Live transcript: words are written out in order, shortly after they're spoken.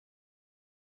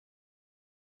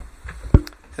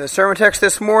The sermon text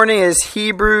this morning is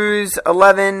Hebrews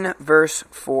 11, verse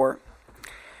 4.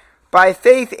 By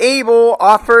faith Abel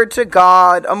offered to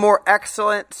God a more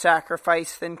excellent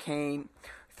sacrifice than Cain,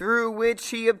 through which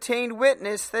he obtained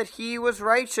witness that he was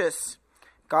righteous,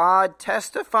 God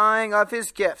testifying of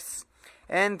his gifts,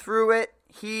 and through it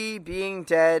he, being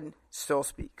dead, still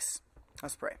speaks.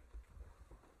 Let's pray.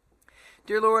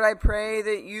 Dear Lord, I pray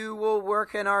that you will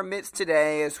work in our midst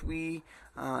today as we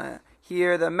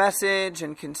hear the message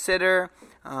and consider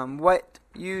what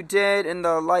you did in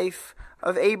the life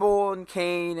of Abel and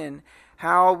Cain and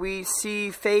how we see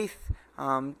faith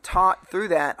taught through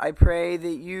that. I pray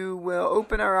that you will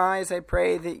open our eyes. I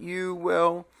pray that you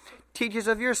will teach us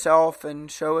of yourself and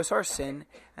show us our sin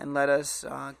and let us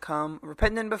come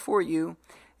repentant before you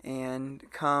and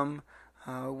come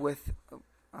with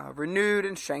renewed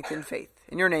and strengthened faith.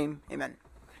 In your name, amen.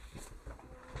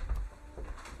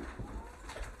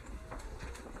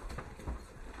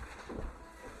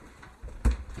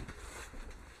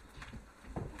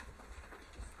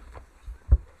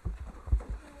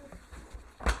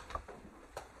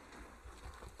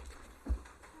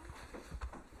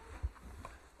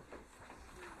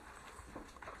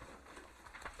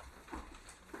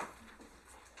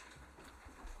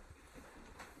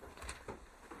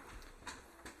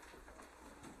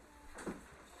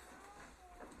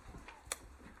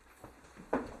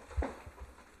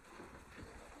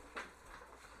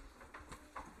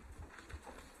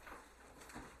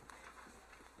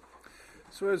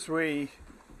 So as we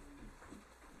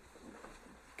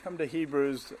come to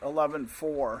Hebrews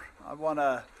 11:4, I want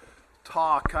to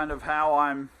talk kind of how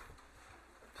I'm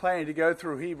planning to go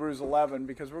through Hebrews 11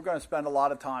 because we're going to spend a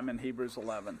lot of time in Hebrews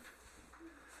 11.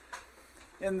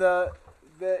 In the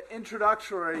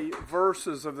introductory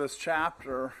verses of this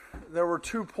chapter, there were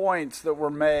 2 points that were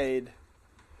made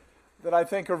that I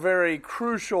think are very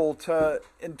crucial to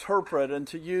interpret and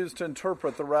to use to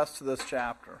interpret the rest of this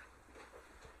chapter.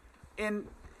 And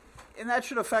that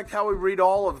should affect how we read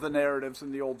all of the narratives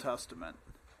in the Old Testament.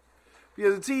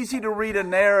 Because it's easy to read a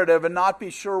narrative and not be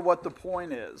sure what the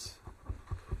point is.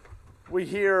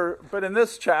 But in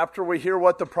this chapter, we hear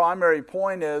what the primary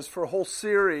point is for a whole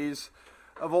series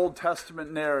of Old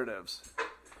Testament narratives.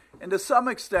 And to some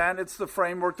extent, it's the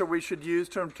framework that we should use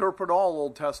to interpret all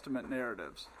Old Testament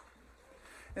narratives.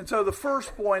 And so the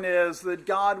first point is that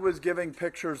God was giving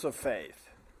pictures of faith,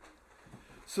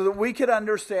 so that we could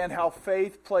understand how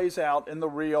faith plays out in the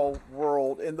real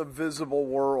world, in the visible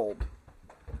world.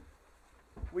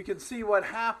 We can see what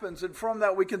happens, and from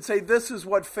that we can say this is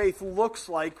what faith looks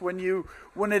like when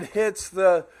it hits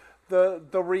the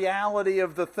reality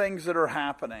of the things that are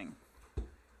happening.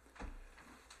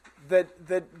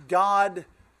 That God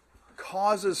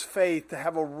causes faith to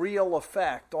have a real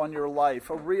effect on your life,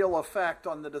 a real effect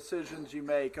on the decisions you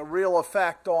make, a real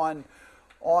effect on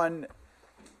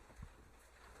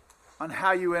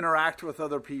how you interact with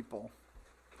other people.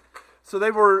 So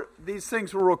these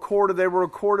things were recorded. They were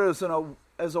recorded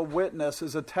as a witness,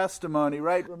 as a testimony,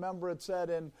 right? Remember it said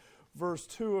in verse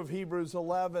 2 of Hebrews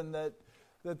 11 that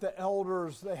the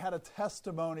elders, they had a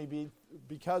testimony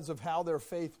because of how their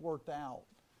faith worked out.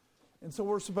 And so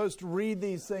we're supposed to read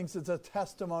these things as a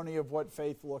testimony of what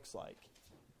faith looks like.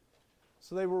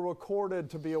 So they were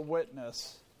recorded to be a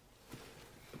witness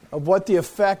of what the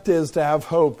effect is to have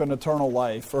hope in eternal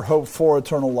life, or hope for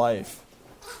eternal life.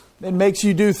 It makes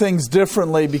you do things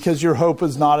differently because your hope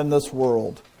is not in this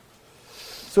world.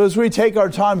 So as we take our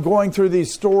time going through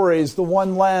these stories,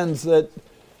 one of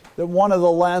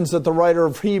the lens that the writer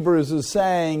of Hebrews is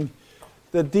saying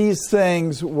that these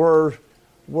things were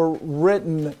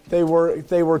written, they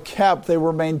were kept, they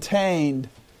were maintained,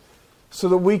 so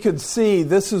that we could see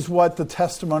this is what the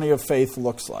testimony of faith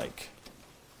looks like.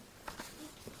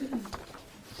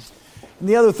 And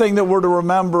the other thing that we're to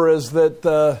remember is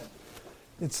that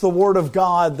it's the Word of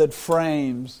God that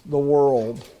frames the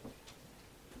world.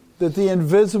 That the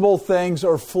visible things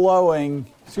are flowing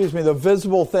from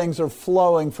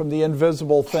the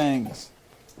invisible things.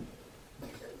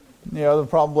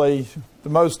 Probably the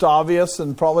most obvious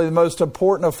and probably the most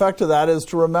important effect of that is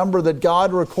to remember that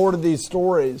God recorded these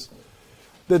stories.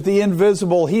 That the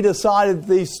invisible, He decided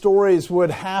these stories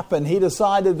would happen. He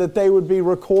decided that they would be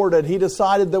recorded. He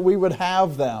decided that we would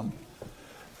have them.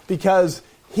 Because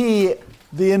He,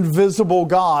 the invisible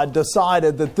God,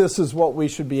 decided that this is what we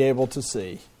should be able to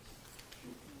see.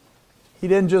 He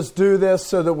didn't just do this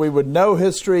so that we would know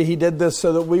history. He did this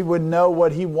so that we would know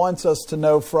what He wants us to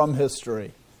know from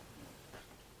history.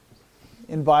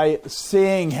 And by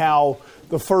seeing how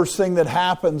the first thing that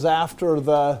happens after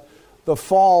the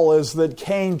fall is that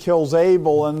Cain kills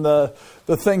Abel and the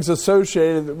things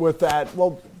associated with that,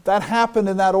 well, that happened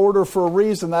in that order for a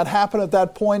reason. That happened at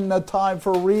that point in that time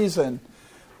for a reason.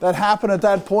 That happened at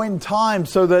that point in time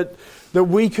so that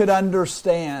we could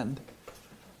understand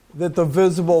that the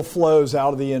visible flows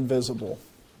out of the invisible.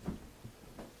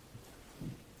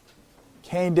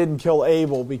 Cain didn't kill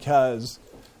Abel because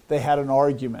they had an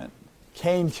argument.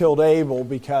 Cain killed Abel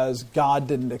because God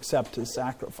didn't accept his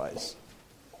sacrifice.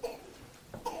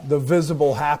 The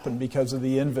visible happened because of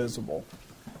the invisible.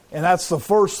 And that's the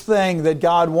first thing that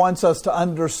God wants us to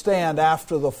understand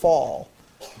after the fall,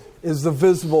 is the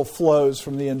visible flows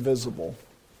from the invisible.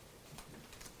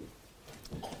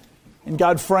 And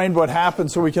God framed what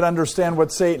happened so we could understand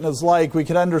what Satan is like. We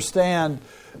could understand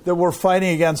that we're fighting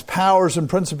against powers and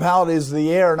principalities of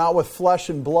the air, not with flesh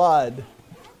and blood.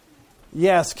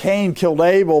 Yes, Cain killed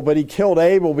Abel, but he killed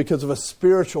Abel because of a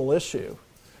spiritual issue.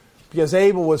 Because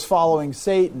Abel was following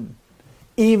Satan,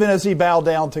 even as he bowed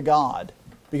down to God.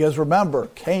 Because remember,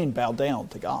 Cain bowed down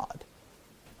to God.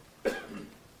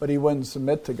 But he wouldn't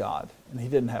submit to God, and he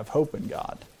didn't have hope in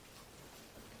God.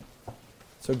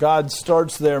 So God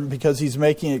starts there because he's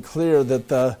making it clear that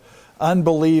the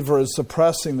unbeliever is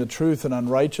suppressing the truth in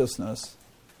unrighteousness.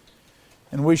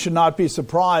 And we should not be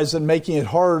surprised that making it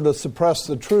harder to suppress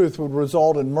the truth would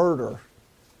result in murder.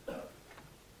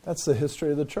 That's the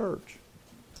history of the church.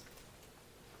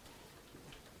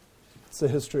 It's the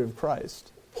history of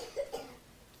Christ.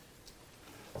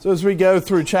 So as we go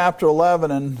through chapter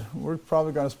 11, and we're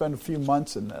probably going to spend a few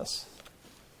months in this.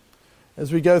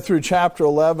 As we go through chapter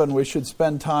 11, we should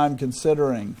spend time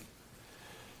considering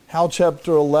how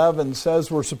chapter 11 says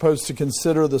we're supposed to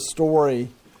consider the story,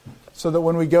 so that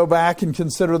when we go back and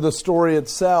consider the story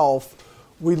itself,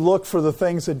 we look for the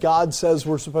things that God says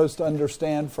we're supposed to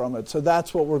understand from it. So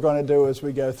that's what we're going to do as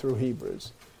we go through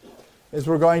Hebrews. Is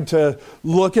we're going to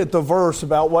look at the verse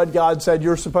about what God said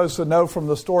you're supposed to know from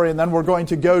the story, and then we're going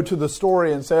to go to the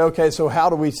story and say, okay, so how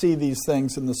do we see these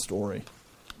things in the story?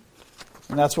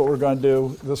 And that's what we're going to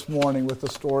do this morning with the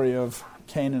story of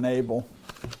Cain and Abel.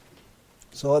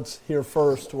 So let's hear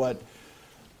first what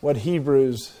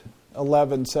Hebrews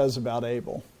 11 says about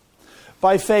Abel.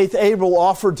 By faith, Abel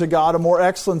offered to God a more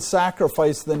excellent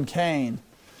sacrifice than Cain,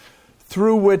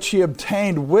 through which he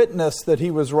obtained witness that he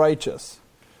was righteous,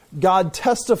 God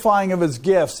testifying of his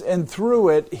gifts, and through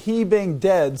it, he being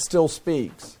dead still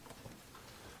speaks.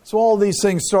 So all these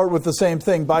things start with the same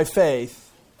thing, by faith.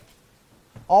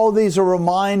 All of these are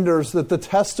reminders that the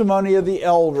testimony of the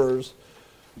elders,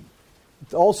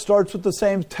 it all starts with the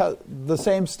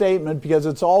same statement, because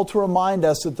it's all to remind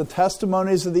us that the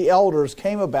testimonies of the elders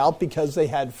came about because they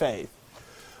had faith.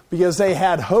 Because they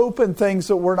had hope in things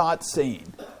that were not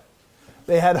seen.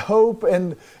 They had hope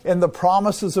in the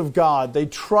promises of God. They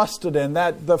trusted in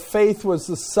that. The faith was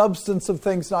the substance of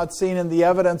things not seen and the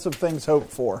evidence of things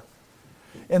hoped for.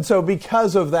 And so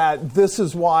because of that, this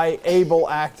is why Abel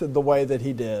acted the way that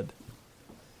he did.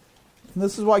 And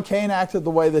this is why Cain acted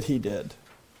the way that he did.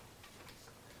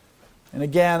 And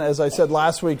again, as I said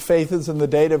last week, faith is in the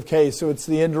dative case, so it's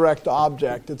the indirect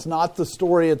object. It's not the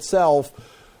story itself,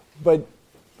 but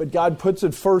God puts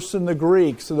it first in the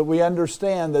Greek so that we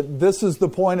understand that this is the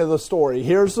point of the story.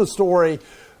 Here's the story,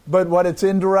 but what it's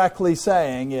indirectly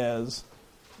saying is,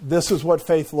 this is what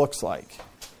faith looks like.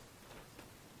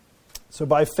 So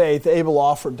by faith, Abel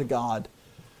offered to God.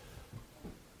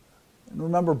 And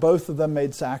remember, both of them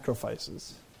made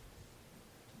sacrifices.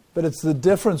 But it's the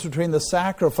difference between the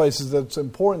sacrifices that's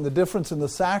important. The difference in the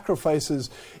sacrifices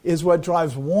is what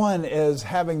drives one as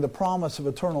having the promise of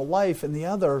eternal life, and the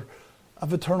other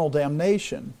of eternal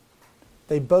damnation.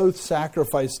 They both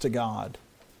sacrificed to God.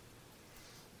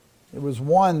 It was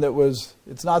one that was,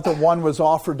 it's not that one was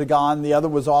offered to God and the other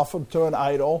was offered to an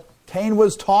idol. Cain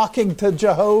was talking to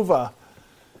Jehovah.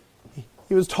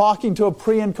 He was talking to a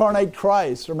pre-incarnate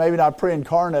Christ, or maybe not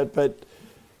pre-incarnate, but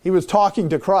he was talking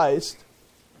to Christ.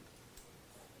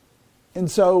 And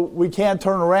so we can't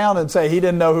turn around and say he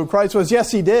didn't know who Christ was.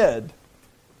 Yes, he did.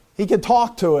 He could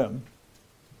talk to him.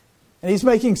 And he's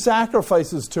making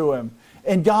sacrifices to him.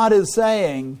 And God is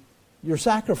saying, your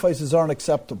sacrifices aren't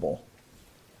acceptable.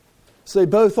 So they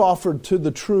both offered to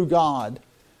the true God.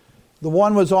 The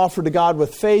one was offered to God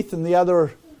with faith, and the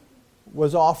other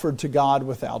was offered to God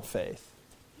without faith.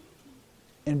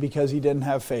 And because he didn't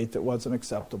have faith, it wasn't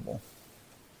acceptable.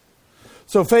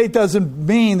 So faith doesn't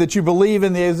mean that you believe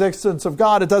in the existence of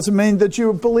God. It doesn't mean that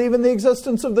you believe in the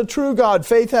existence of the true God.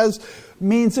 Faith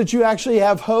means that you actually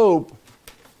have hope.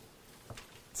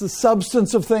 It's the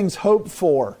substance of things hoped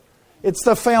for. It's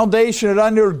the foundation, it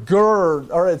undergirds,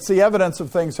 or it's the evidence of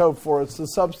things hoped for. It's the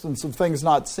substance of things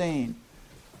not seen.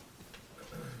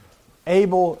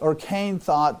 Cain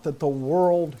thought that the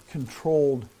world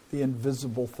controlled the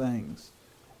invisible things.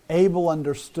 Abel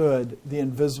understood the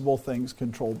invisible things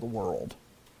controlled the world.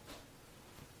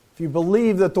 If you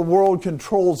believe that the world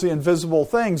controls the invisible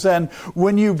things, then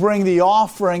when you bring the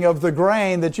offering of the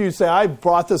grain, that you say, I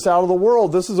brought this out of the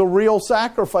world. This is a real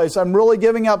sacrifice. I'm really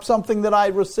giving up something that I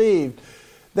received.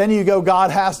 Then you go,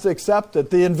 God has to accept it.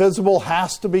 The invisible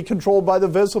has to be controlled by the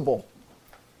visible.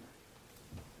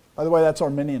 By the way, that's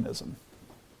Arminianism.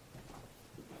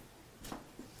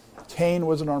 Cain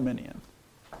was an Arminian.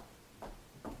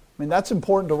 I mean, that's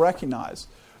important to recognize,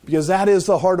 because that is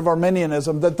the heart of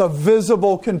Arminianism, that the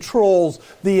visible controls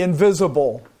the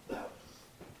invisible.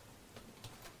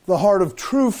 The heart of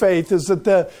true faith is that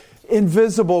the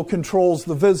invisible controls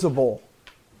the visible.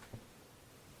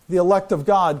 The elect of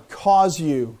God cause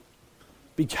you,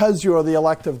 because you are the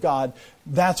elect of God,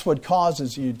 that's what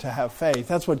causes you to have faith.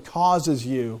 That's what causes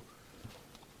you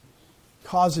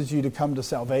to come to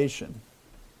salvation.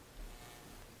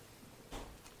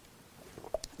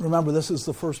 Remember, this is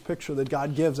the first picture that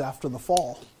God gives after the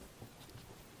fall.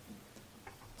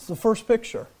 It's the first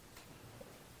picture.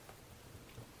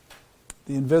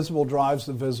 The invisible drives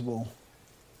the visible.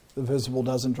 The visible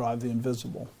doesn't drive the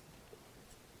invisible.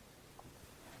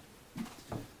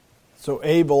 So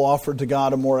Abel offered to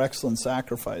God a more excellent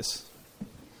sacrifice.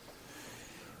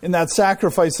 In that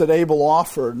sacrifice that Abel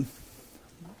offered,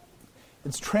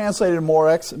 it's translated more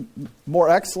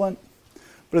excellent,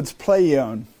 but it's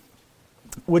pleion,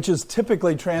 which is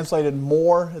typically translated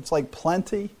more. It's like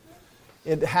plenty.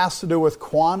 It has to do with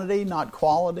quantity, not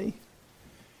quality.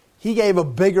 He gave a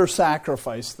bigger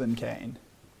sacrifice than Cain.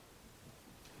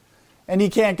 And you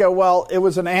can't go, well, it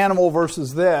was an animal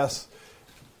versus this,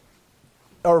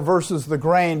 or versus the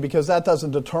grain, because that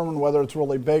doesn't determine whether it's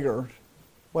really bigger.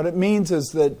 What it means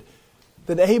is that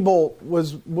Abel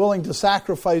was willing to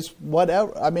sacrifice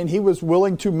whatever. I mean, he was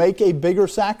willing to make a bigger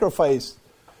sacrifice.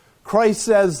 Christ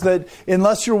says that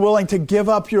unless you're willing to give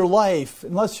up your life,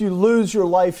 unless you lose your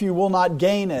life, you will not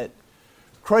gain it.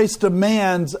 Christ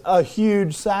demands a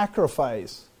huge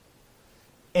sacrifice.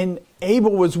 And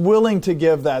Abel was willing to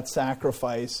give that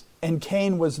sacrifice, and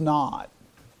Cain was not.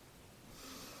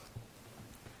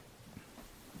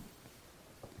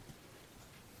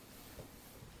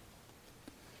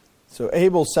 So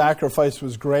Abel's sacrifice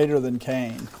was greater than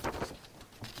Cain.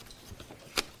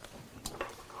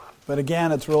 But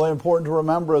again, it's really important to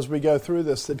remember as we go through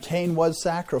this that Cain was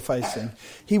sacrificing.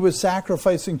 He was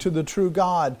sacrificing to the true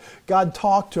God. God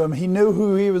talked to him. He knew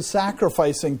who he was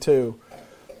sacrificing to.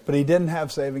 But he didn't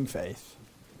have saving faith.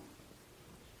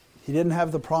 He didn't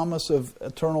have the promise of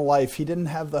eternal life. He didn't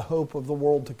have the hope of the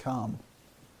world to come.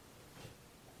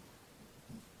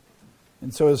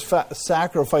 And so his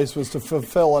sacrifice was to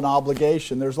fulfill an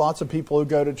obligation. There's lots of people who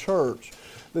go to church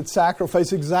that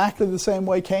sacrifice exactly the same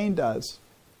way Cain does.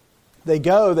 They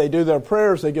go, they do their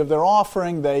prayers, they give their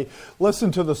offering, they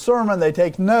listen to the sermon, they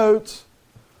take notes,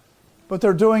 but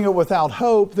they're doing it without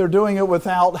hope. They're doing it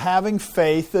without having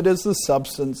faith that is the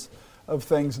substance of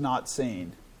things not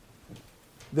seen.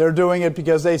 They're doing it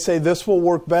because they say this will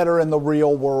work better in the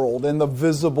real world, in the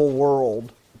visible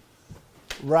world,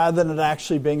 rather than it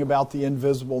actually being about the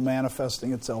invisible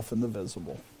manifesting itself in the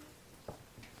visible.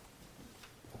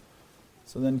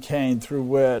 So then Cain, through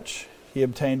which he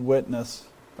obtained witness,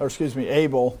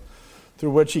 Abel, through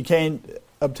which he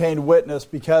obtained witness,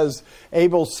 because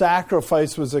Abel's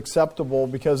sacrifice was acceptable,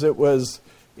 because it was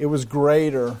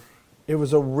greater. It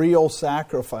was a real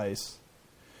sacrifice.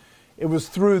 It was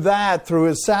through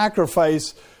his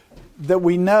sacrifice, that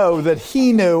we know, that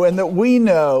he knew, and that we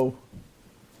know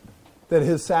that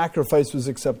his sacrifice was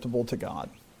acceptable to God.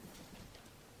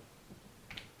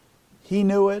 He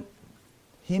knew it.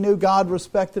 He knew God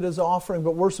respected his offering,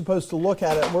 but we're supposed to look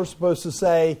at it. We're supposed to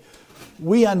say,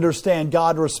 we understand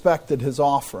God respected his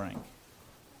offering.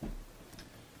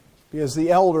 Because the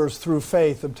elders, through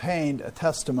faith, obtained a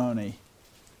testimony.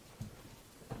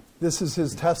 This is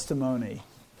his testimony.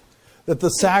 That the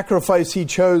sacrifice he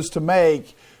chose to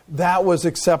make, that was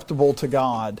acceptable to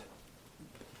God.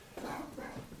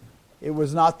 It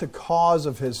was not the cause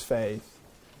of his faith.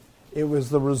 It was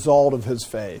the result of his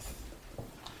faith.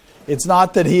 It's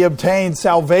not that he obtained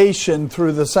salvation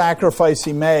through the sacrifice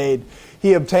he made.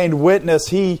 He obtained witness.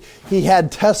 He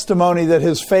had testimony that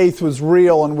his faith was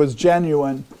real and was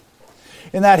genuine.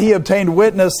 In that he obtained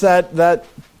witness, that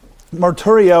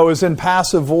martyrio is in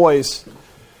passive voice,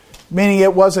 meaning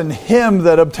it wasn't him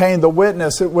that obtained the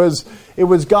witness. It was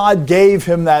God gave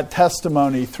him that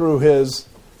testimony through his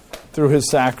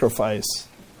sacrifice.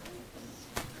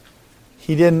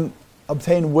 He didn't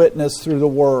obtain witness through the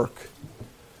work,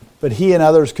 But he and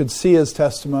others could see his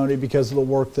testimony because of the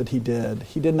work that he did.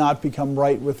 He did not become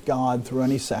right with God through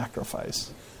any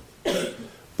sacrifice.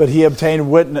 But he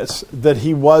obtained witness that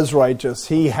he was righteous.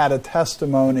 He had a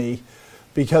testimony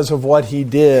because of what he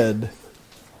did,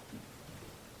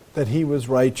 that he was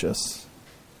righteous.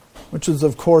 Which is,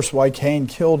 of course, why Cain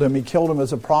killed him. He killed him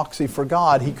as a proxy for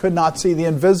God. He could not see the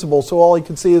invisible, so all he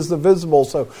could see is the visible.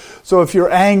 So if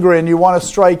you're angry and you want to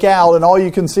strike out and all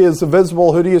you can see is the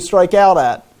visible, who do you strike out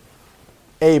at?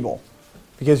 Abel.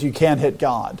 Because you can't hit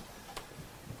God.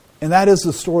 And that is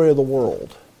the story of the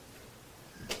world.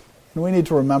 And we need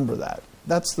to remember that.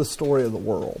 That's the story of the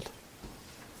world.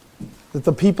 That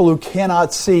the people who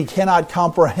cannot see, cannot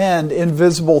comprehend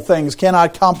invisible things,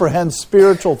 cannot comprehend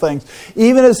spiritual things,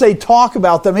 even as they talk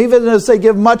about them, even as they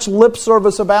give much lip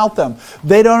service about them,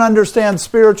 they don't understand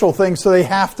spiritual things, so they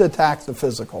have to attack the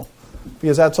physical,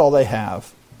 because that's all they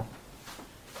have.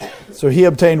 So he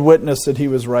obtained witness that he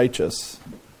was righteous.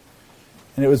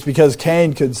 And it was because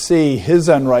Cain could see his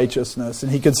unrighteousness,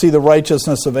 and he could see the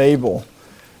righteousness of Abel,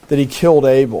 that he killed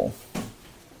Abel.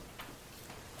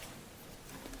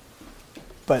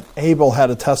 But Abel had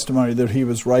a testimony that he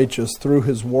was righteous through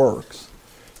his works.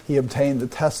 He obtained the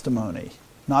testimony.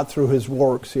 Not through his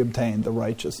works, he obtained the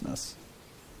righteousness.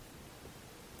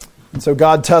 And so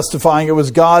God testifying, it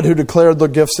was God who declared the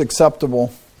gifts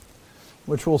acceptable,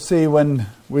 which we'll see when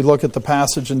we look at the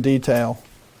passage in detail.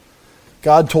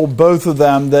 God told both of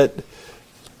them that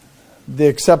the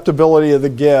acceptability of the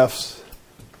gifts,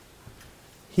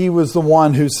 he was the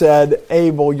one who said,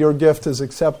 Abel, your gift is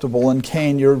acceptable, and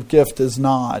Cain, your gift is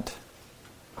not.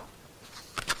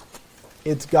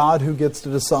 It's God who gets to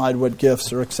decide what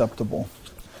gifts are acceptable.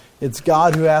 It's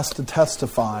God who has to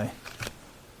testify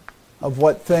of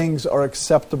what things are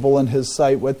acceptable in his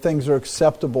sight, what things are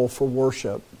acceptable for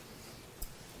worship.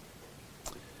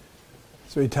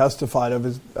 So he testified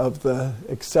of the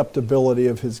acceptability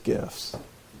of his gifts.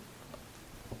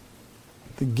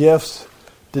 The gifts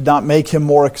did not make him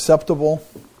more acceptable,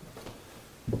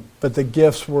 but the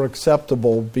gifts were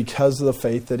acceptable because of the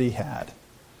faith that he had.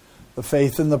 The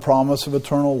faith in the promise of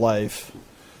eternal life.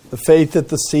 The faith that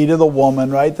the seed of the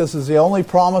woman, right? This is the only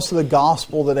promise of the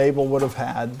gospel that Abel would have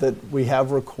had, that we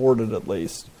have recorded at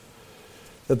least.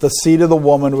 That the seed of the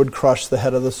woman would crush the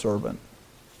head of the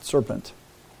serpent.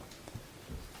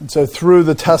 And so through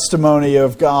the testimony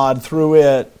of God, through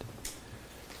it,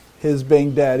 his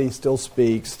being dead, he still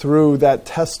speaks. Through that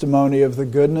testimony of the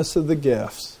goodness of the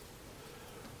gifts.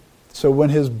 So when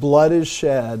his blood is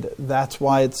shed, that's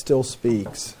why it still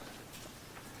speaks.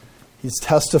 He's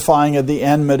testifying of the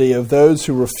enmity of those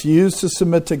who refuse to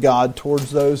submit to God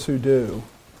towards those who do.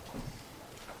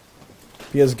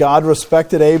 Because God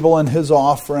respected Abel and his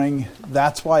offering,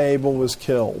 that's why Abel was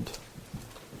killed.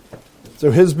 So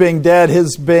his being dead,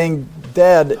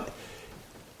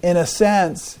 in a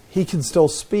sense, he can still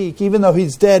speak. Even though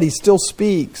he's dead, he still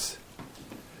speaks.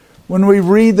 When we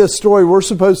read this story, we're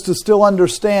supposed to still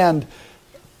understand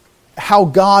how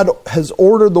God has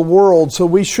ordered the world, so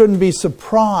we shouldn't be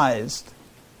surprised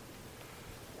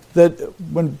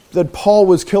that Paul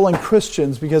was killing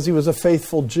Christians because he was a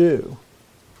faithful Jew.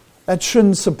 That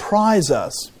shouldn't surprise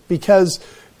us, because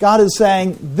God is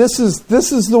saying, this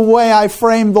is the way I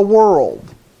framed the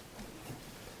world.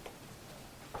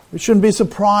 We shouldn't be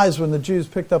surprised when the Jews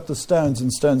picked up the stones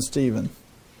and stoned Stephen.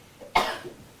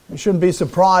 We shouldn't be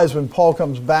surprised when Paul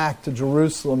comes back to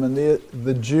Jerusalem and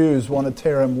the Jews want to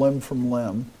tear him limb from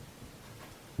limb.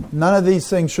 None of these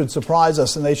things should surprise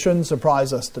us, and they shouldn't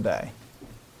surprise us today.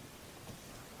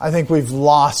 I think we've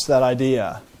lost that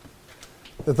idea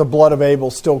that the blood of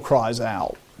Abel still cries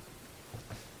out.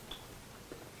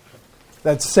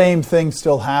 That same thing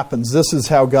still happens. This is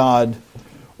how God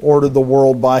ordered the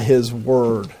world by his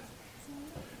word.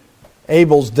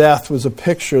 Abel's death was a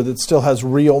picture that still has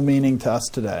real meaning to us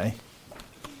today.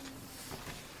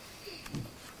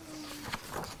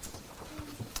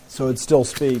 So it still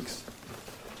speaks.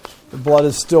 The blood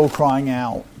is still crying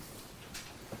out,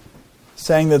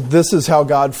 saying that this is how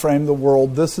God framed the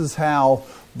world. This is how,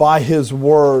 by his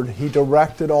word, he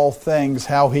directed all things,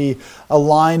 how he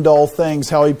aligned all things,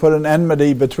 how he put an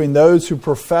enmity between those who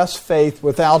profess faith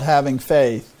without having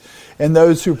faith and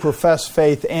those who profess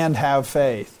faith and have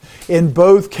faith. In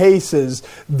both cases,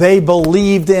 they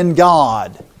believed in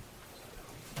God.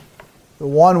 The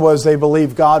one was they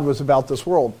believed God was about this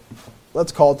world.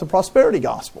 Let's call it the prosperity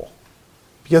gospel,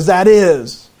 because that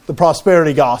is the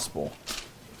prosperity gospel.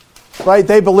 Right?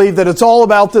 They believe that it's all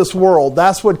about this world.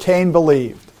 That's what Cain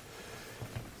believed.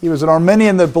 He was an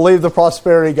Arminian that believed the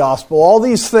prosperity gospel. All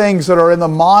these things that are in the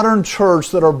modern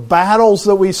church, that are battles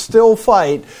that we still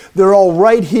fight, they're all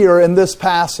right here in this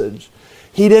passage.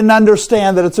 He didn't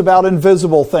understand that it's about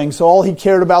invisible things, so all he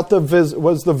cared about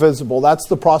was the visible. That's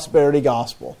the prosperity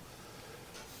gospel.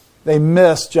 They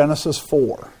missed Genesis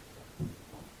 4.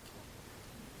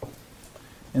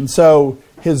 And so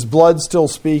his blood's still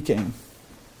speaking.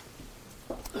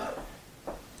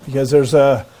 Because there's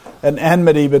an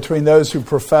enmity between those who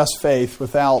profess Christ,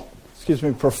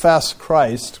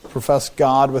 profess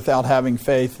God without having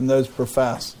faith, and those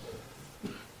profess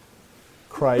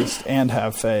Christ and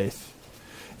have faith.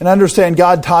 And understand,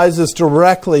 God ties us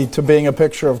directly to being a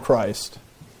picture of Christ.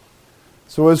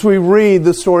 So as we read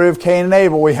the story of Cain and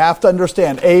Abel, we have to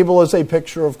understand Abel is a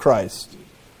picture of Christ.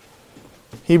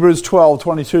 Hebrews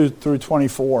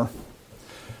 12:22-24.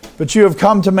 But you have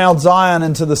come to Mount Zion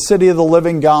and to the city of the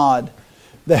living God,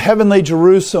 the heavenly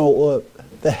Jerusalem,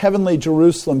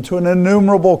 to an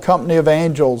innumerable company of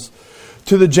angels,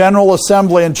 to the general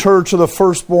assembly and church of the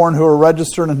firstborn who are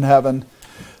registered in heaven,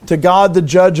 to God the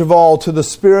judge of all, to the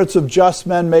spirits of just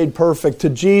men made perfect, to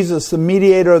Jesus the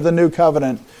mediator of the new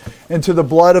covenant, and to the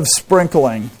blood of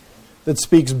sprinkling that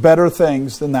speaks better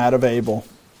things than that of Abel.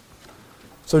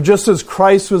 So just as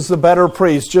Christ was the better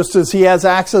priest, just as he has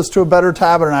access to a better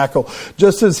tabernacle,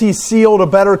 just as he sealed a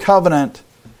better covenant,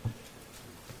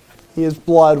 his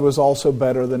blood was also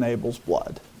better than Abel's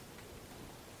blood.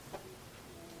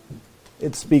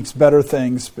 It speaks better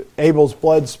things. Abel's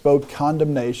blood spoke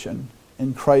condemnation,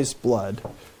 and Christ's blood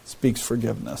speaks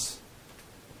forgiveness.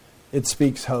 It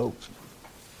speaks hope.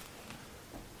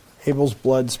 Abel's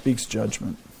blood speaks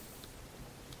judgment.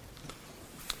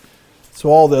 So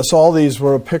all these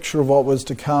were a picture of what was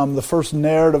to come. The first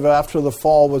narrative after the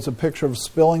fall was a picture of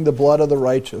spilling the blood of the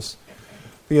righteous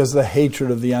because of the hatred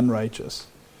of the unrighteous.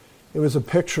 It was a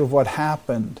picture of what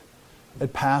happened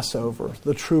at Passover,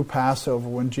 the true Passover,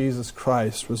 when Jesus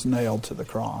Christ was nailed to the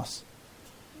cross.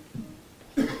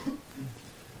 It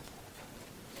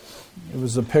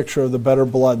was a picture of the better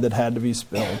blood that had to be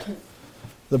spilled.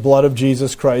 The blood of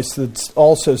Jesus Christ that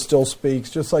also still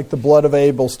speaks, just like the blood of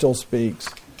Abel still speaks.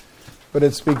 But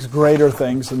it speaks greater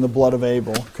things than the blood of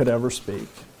Abel could ever speak.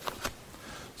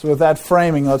 So with that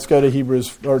framing, let's go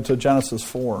to Genesis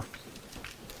 4.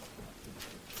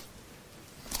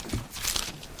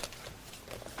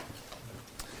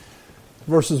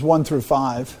 Verses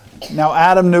 1-5. Now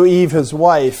Adam knew Eve his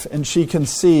wife, and she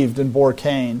conceived and bore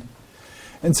Cain,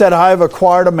 and said, I have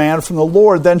acquired a man from the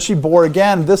Lord. Then she bore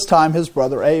again, this time his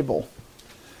brother Abel.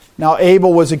 Now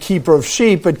Abel was a keeper of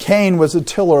sheep, but Cain was a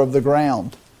tiller of the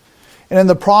ground. And in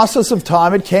the process of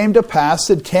time it came to pass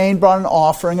that Cain brought an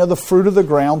offering of the fruit of the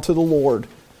ground to the Lord.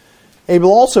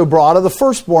 Abel also brought of the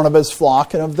firstborn of his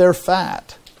flock and of their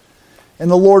fat. And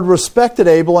the Lord respected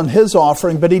Abel and his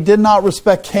offering, but he did not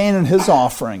respect Cain and his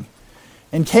offering.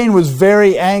 And Cain was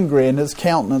very angry, and his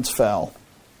countenance fell.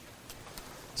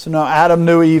 So now Adam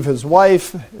knew Eve his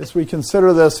wife. As we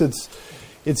consider this,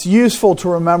 it's useful to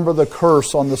remember the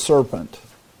curse on the serpent,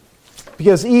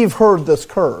 because Eve heard this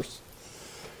curse.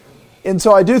 And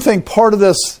so I do think part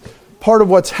of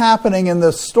what's happening in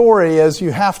this story is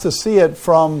you have to see it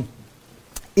from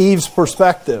Eve's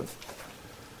perspective.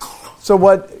 So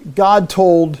what God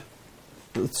told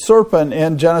the serpent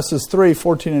in Genesis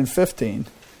 3:14-15.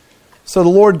 So the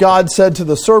Lord God said to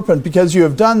the serpent, because you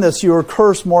have done this, you are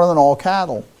cursed more than all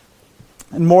cattle,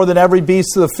 and more than every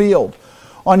beast of the field.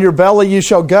 On your belly you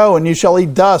shall go, and you shall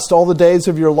eat dust all the days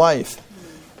of your life.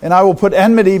 And I will put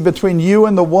enmity between you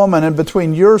and the woman, and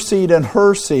between your seed and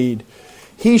her seed.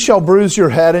 He shall bruise your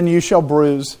head, and you shall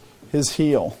bruise his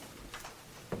heel.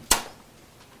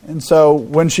 And so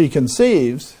when she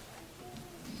conceives,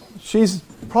 she's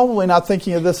probably not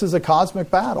thinking of this as a cosmic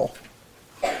battle.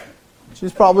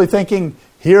 She's probably thinking,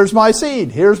 here's my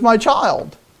seed, here's my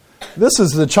child. This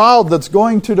is the child that's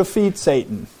going to defeat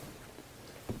Satan.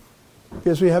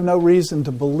 Because we have no reason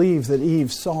to believe that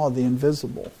Eve saw the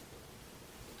invisible,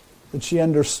 that she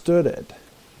understood it.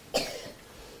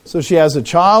 So she has a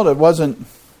child. It wasn't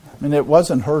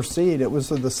her seed, it was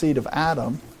the seed of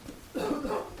Adam.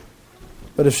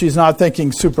 But if she's not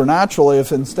thinking supernaturally,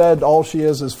 if instead all she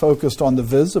is focused on the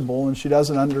visible, and she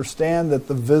doesn't understand that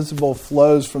the visible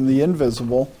flows from the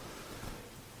invisible,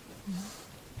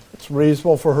 it's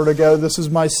reasonable for her to go, this is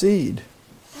my seed.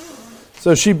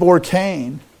 So she bore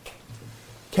Cain.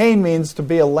 Cain means to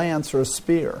be a lance or a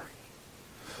spear.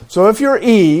 So if you're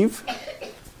Eve,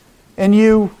 and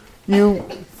you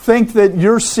think that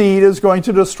your seed is going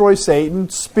to destroy Satan,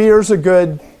 spear's a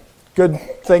good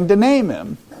thing to name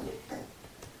him.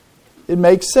 It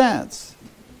makes sense.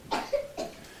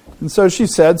 And so she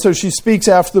speaks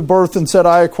after the birth and said,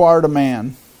 I acquired a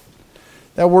man.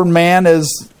 That word man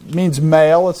means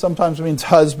male. It sometimes means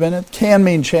husband. It can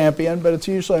mean champion, but it's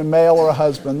usually a male or a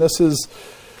husband.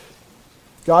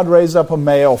 God raised up a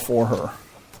male for her.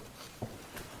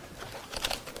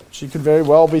 She could very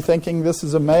well be thinking, this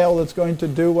is a male that's going to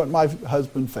do what my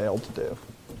husband failed to do.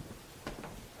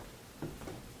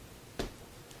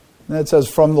 And it says,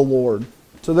 from the Lord.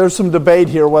 So there's some debate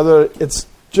here whether it's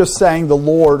just saying the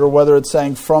Lord or whether it's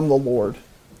saying from the Lord.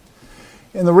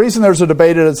 And the reason there's a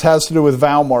debate is it has to do with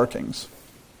vowel markings.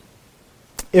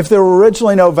 If there were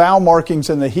originally no vowel markings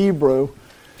in the Hebrew,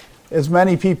 as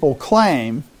many people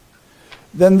claim,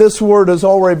 then this word has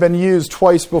already been used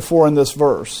twice before in this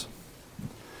verse.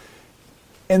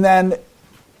 And then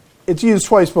it's used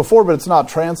twice before, but it's not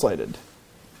translated.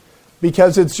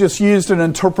 Because it's just used in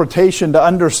interpretation to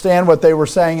understand what they were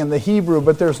saying in the Hebrew,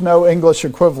 but there's no English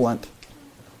equivalent.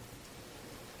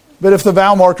 But if the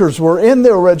vowel markers were in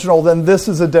the original, then this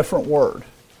is a different word.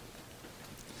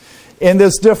 In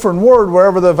this different word,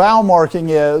 wherever the vowel marking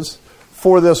is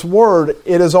for this word,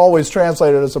 it is always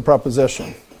translated as a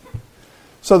preposition.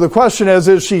 So the question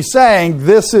is she saying,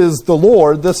 this is the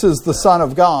Lord, this is the Son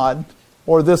of God,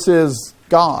 or this is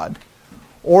God?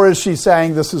 Or is she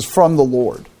saying this is from the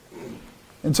Lord?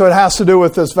 And so it has to do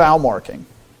with this vowel marking,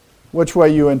 which way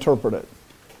you interpret it.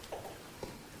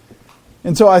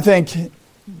 And so I think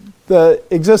the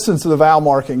existence of the vowel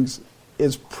markings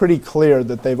is pretty clear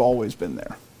that they've always been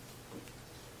there.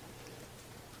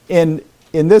 In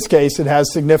this case, it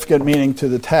has significant meaning to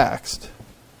the text.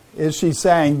 Is she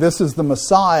saying this is the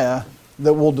Messiah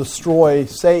that will destroy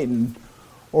Satan?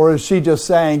 Or is she just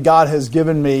saying God has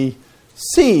given me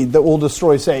seed that will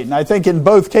destroy Satan? I think in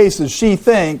both cases she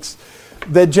thinks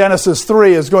that Genesis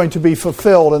 3 is going to be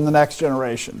fulfilled in the next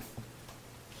generation.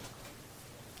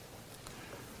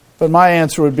 But my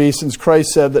answer would be, since Christ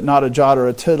said that not a jot or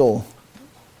a tittle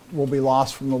will be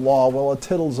lost from the law, well, a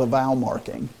tittle is a vowel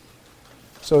marking.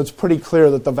 So it's pretty clear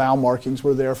that the vowel markings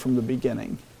were there from the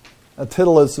beginning. A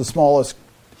tittle is the smallest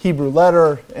Hebrew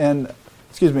letter, and,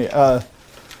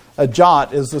 a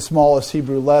jot is the smallest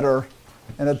Hebrew letter,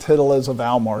 and a tittle is a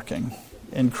vowel marking.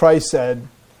 And Christ said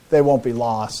they won't be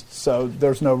lost, so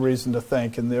there's no reason to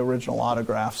think in the original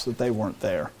autographs that they weren't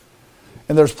there.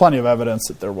 And there's plenty of evidence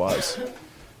that there was.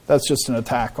 That's just an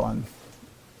attack on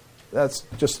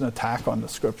the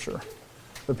Scripture.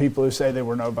 The people who say there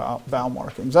were no vowel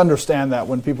markings. Understand that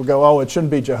when people go, it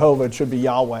shouldn't be Jehovah, it should be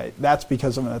Yahweh. That's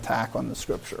because of an attack on the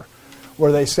Scripture,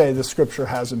 where they say the Scripture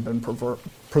hasn't been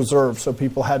preserved, so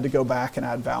people had to go back and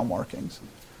add vowel markings.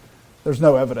 There's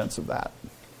no evidence of that.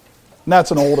 And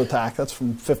that's an old attack. That's from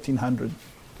 1500,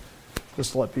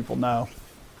 just to let people know.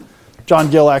 John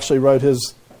Gill actually wrote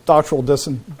his doctoral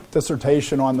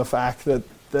dissertation on the fact that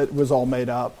it was all made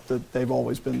up, that they've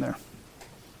always been there.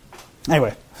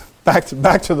 Anyway, back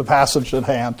to the passage at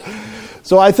hand.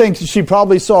 So I think she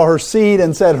probably saw her seed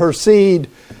and said her seed,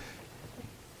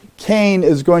 Cain,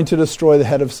 is going to destroy the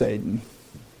head of Satan.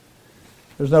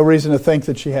 There's no reason to think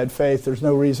that she had faith. There's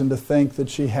no reason to think that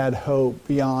she had hope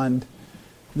beyond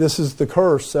this is the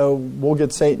curse, so we'll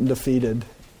get Satan defeated.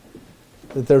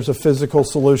 That there's a physical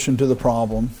solution to the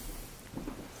problem.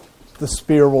 The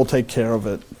spear will take care of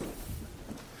it.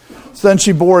 So then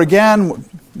she bore again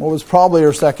what was probably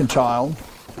her second child.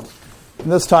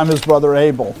 And this time his brother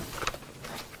Abel.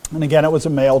 And again, it was a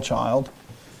male child.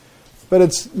 But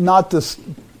it's not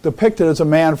depicted as a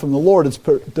man from the Lord. It's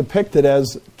depicted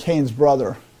as Cain's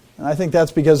brother. And I think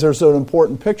that's because there's an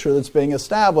important picture that's being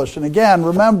established. And again,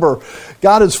 remember,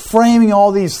 God is framing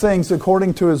all these things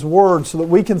according to His Word so that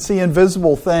we can see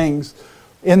invisible things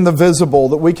in the visible,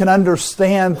 that we can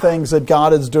understand things that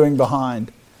God is doing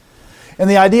behind. And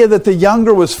the idea that the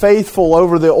younger was faithful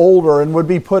over the older and would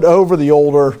be put over the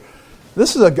older,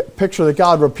 this is a picture that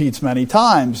God repeats many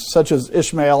times, such as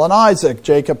Ishmael and Isaac,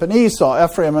 Jacob and Esau,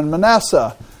 Ephraim and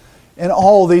Manasseh. And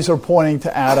all of these are pointing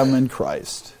to Adam and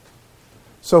Christ.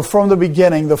 So from the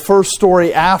beginning, the first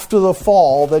story after the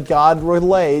fall that God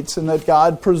relates and that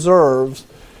God preserves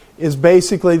is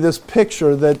basically this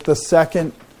picture that the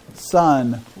second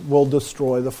son will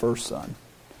destroy the first son.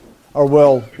 Or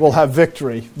will have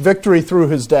victory through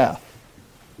his death.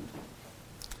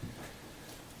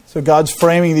 So God's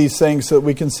framing these things so that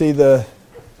we can see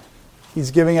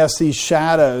He's giving us these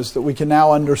shadows that we can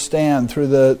now understand through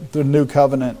the new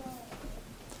covenant.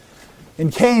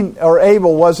 And Cain or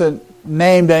Abel wasn't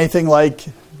named anything like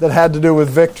that had to do with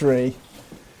victory.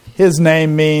 His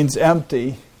name means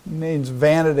empty. It means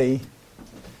vanity.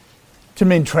 It can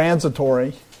mean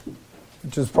transitory,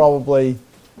 which is probably...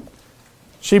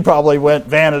 She probably went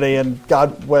vanity, and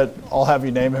God went, I'll have you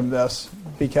name him this,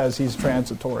 because he's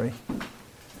transitory.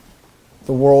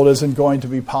 the world isn't going to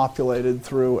be populated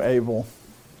through Abel.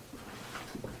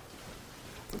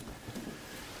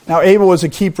 Now, Abel was a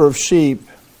keeper of sheep.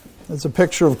 It's a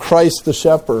picture of Christ the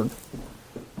shepherd,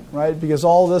 right? Because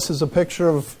all this is a picture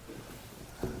of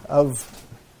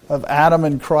Adam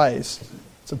and Christ.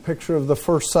 It's a picture of the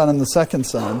first son and the second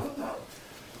son.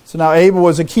 So now Abel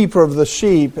was a keeper of the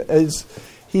sheep.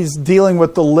 He's dealing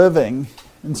with the living.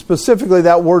 And specifically,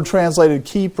 that word translated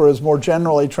keeper is more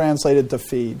generally translated to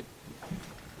feed.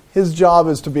 His job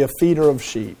is to be a feeder of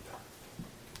sheep.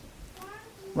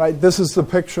 Right? This is the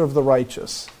picture of the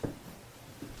righteous.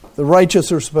 The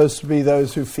righteous are supposed to be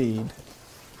those who feed.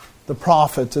 The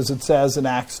prophets, as it says in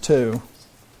Acts 2.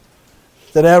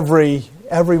 That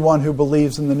everyone who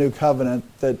believes in the new covenant,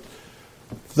 that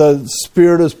the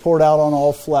Spirit is poured out on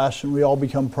all flesh and we all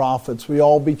become prophets. We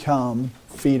all become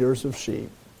feeders of sheep.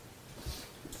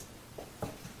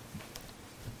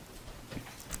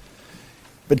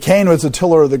 But Cain was a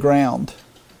tiller of the ground.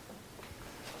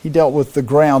 He dealt with the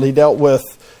ground. He dealt with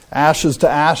ashes to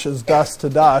ashes, dust to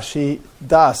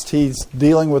dust. He's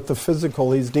dealing with the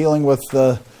physical. He's dealing with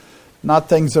the, not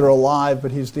things that are alive,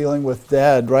 but he's dealing with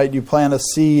dead, right? You plant a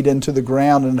seed into the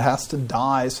ground and it has to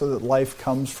die so that life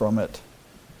comes from it.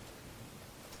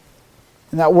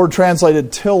 And that word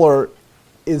translated tiller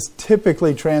is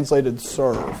typically translated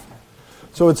serve.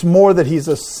 So it's more that he's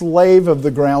a slave of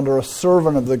the ground or a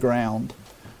servant of the ground.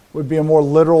 Would be a more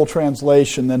literal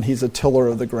translation than he's a tiller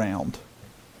of the ground.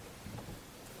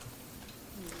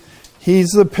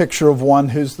 He's the picture of one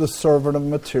who's the servant of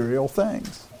material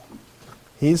things.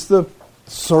 He's the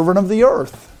servant of the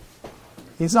earth.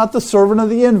 He's not the servant of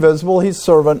the invisible, he's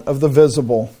servant of the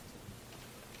visible.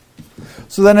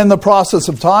 So then in the process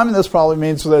of time, and this probably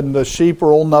means that the sheep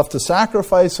were old enough to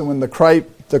sacrifice, and when the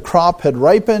crop had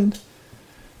ripened,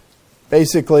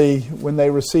 basically, when they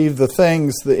received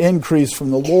the increase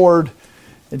from the Lord,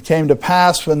 it came to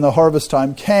pass when the harvest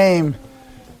time came,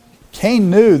 Cain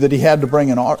knew that he had to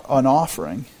bring an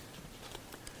offering.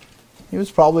 He was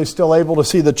probably still able to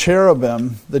see the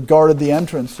cherubim that guarded the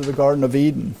entrance to the Garden of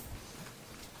Eden.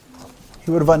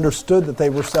 He would have understood that they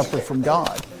were separate from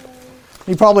God.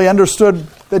 He probably understood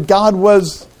that God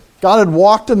had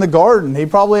walked in the garden. He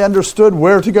probably understood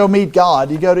where to go meet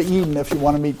God. You go to Eden if you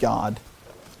want to meet God.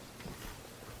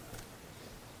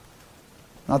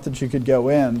 Not that you could go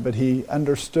in, but he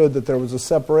understood that there was a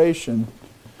separation.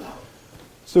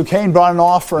 So Cain brought an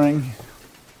offering.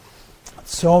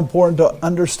 It's so important to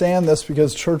understand this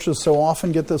because churches so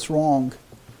often get this wrong.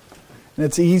 And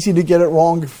it's easy to get it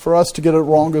wrong, for us to get it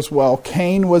wrong as well.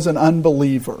 Cain was an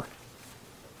unbeliever.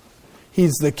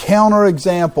 He's the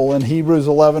counterexample in Hebrews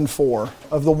 11:4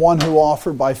 of the one who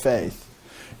offered by faith.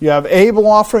 You have Abel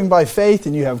offering by faith,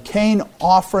 and you have Cain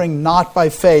offering not by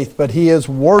faith, but he is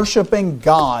worshiping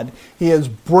God. He is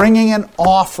bringing an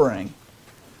offering.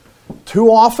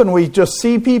 Too often we just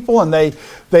see people and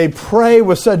they pray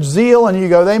with such zeal, and you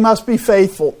go, they must be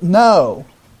faithful. No.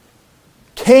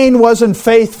 Cain wasn't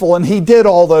faithful, and he did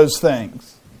all those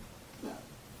things.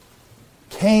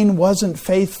 Cain wasn't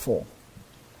faithful,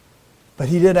 but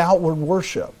he did outward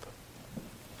worship.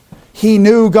 He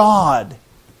knew God.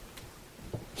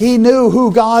 He knew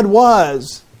who God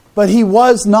was, but he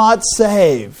was not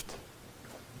saved.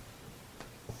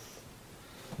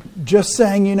 Just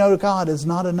saying you know God is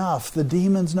not enough. The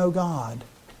demons know God,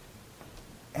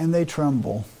 and they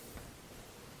tremble.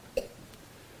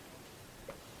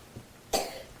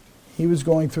 He was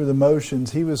going through the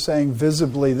motions. He was saying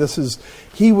visibly,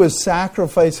 he was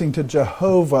sacrificing to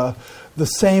Jehovah the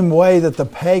same way that the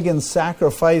pagans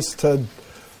sacrificed to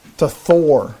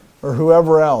Thor or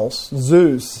whoever else,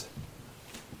 Zeus.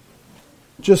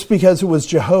 Just because it was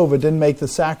Jehovah didn't make the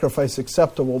sacrifice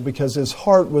acceptable, because his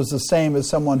heart was the same as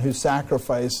someone who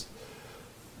sacrificed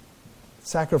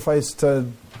to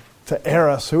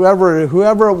Eris, whoever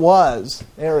it was,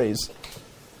 Ares.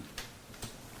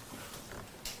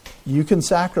 You can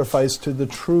sacrifice to the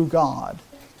true God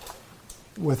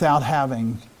without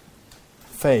having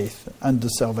faith unto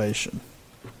salvation.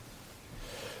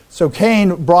 So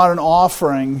Cain brought an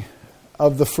offering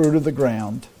of the fruit of the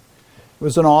ground. It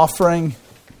was an offering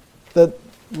that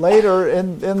later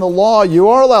in the law, you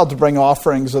are allowed to bring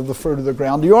offerings of the fruit of the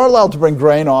ground. You are allowed to bring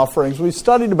grain offerings. We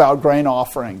studied about grain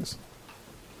offerings.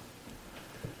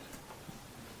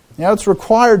 Now, it's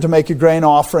required to make a grain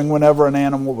offering whenever an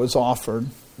animal was offered.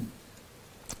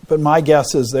 But my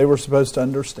guess is they were supposed to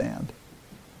understand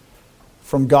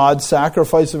from God's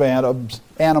sacrifice of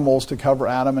animals to cover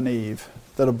Adam and Eve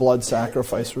that a blood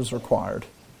sacrifice was required.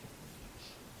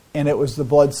 And it was the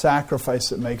blood sacrifice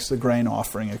that makes the grain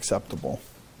offering acceptable.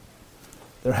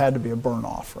 There had to be a burnt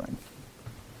offering.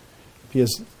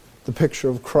 Because the picture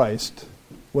of Christ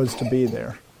was to be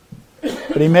there.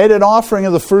 But he made an offering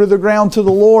of the fruit of the ground to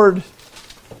the Lord.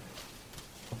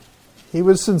 He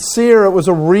was sincere. It was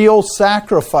a real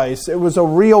sacrifice. It was a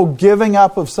real giving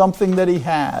up of something that he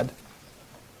had.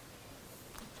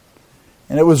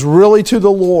 And it was really to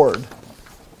the Lord.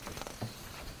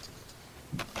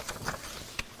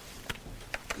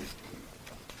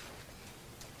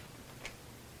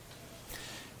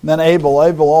 And then Abel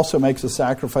also makes a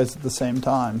sacrifice at the same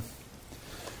time.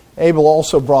 Abel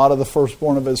also brought of the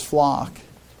firstborn of his flock.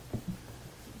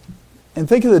 And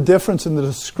think of the difference in the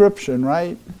description,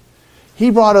 right?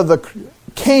 Cain brought of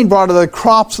the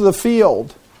crops of the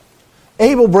field.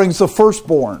 Abel brings the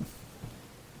firstborn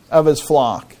of his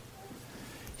flock.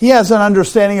 He has an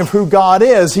understanding of who God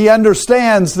is. He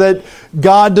understands that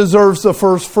God deserves the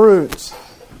first fruits.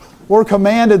 We're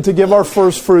commanded to give our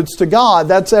first fruits to God.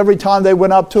 That's every time they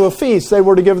went up to a feast. They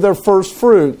were to give their first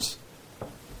fruits.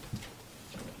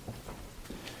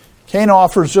 Cain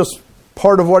offers just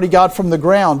part of what he got from the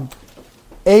ground.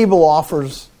 Abel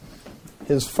offers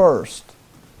his first.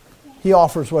 He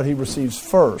offers what he receives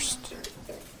first.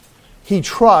 He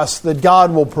trusts that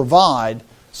God will provide,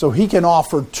 so he can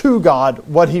offer to God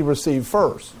what he received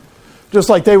first. Just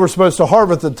like they were supposed to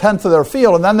harvest a tenth of their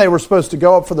field, and then they were supposed to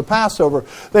go up for the Passover.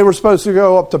 They were supposed to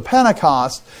go up to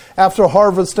Pentecost after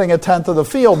harvesting a tenth of the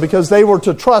field because they were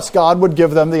to trust God would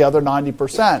give them the other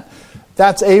 90%.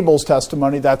 That's Abel's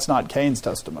testimony. That's not Cain's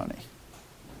testimony.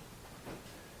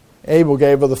 Abel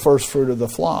gave of the first fruit of the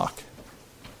flock.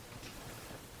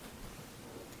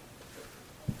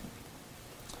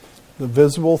 The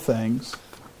visible things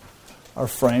are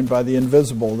framed by the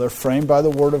invisible. They're framed by the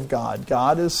Word of God.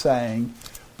 God is saying,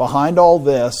 behind all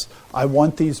this, I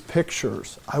want these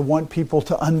pictures. I want people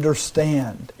to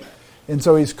understand. And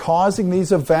so he's causing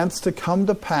these events to come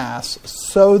to pass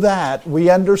so that we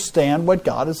understand what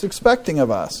God is expecting of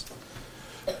us.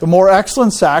 The more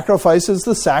excellent sacrifice is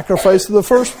the sacrifice of the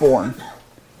firstborn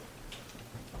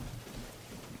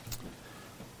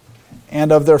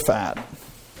and of their fat.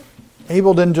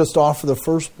 Abel didn't just offer the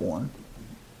firstborn.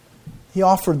 He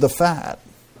offered the fat.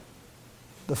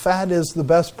 The fat is the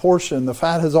best portion. The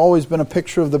fat has always been a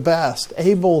picture of the best.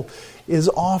 Abel is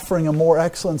offering a more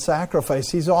excellent sacrifice.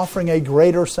 He's offering a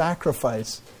greater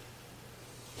sacrifice.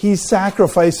 He's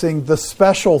sacrificing the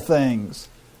special things.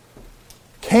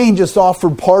 Cain just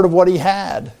offered part of what he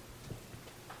had.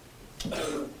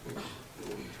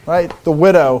 Right? The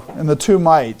widow and the two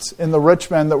mites and the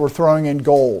rich men that were throwing in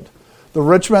gold. The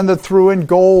rich men that threw in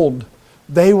gold,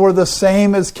 they were the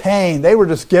same as Cain. They were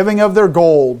just giving of their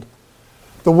gold.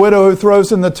 The widow who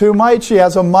throws in the two mites, she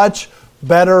has a much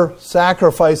better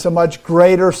sacrifice, a much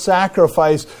greater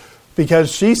sacrifice,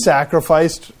 because she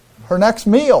sacrificed her next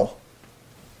meal.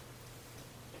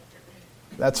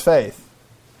 That's faith.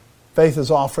 Faith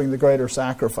is offering the greater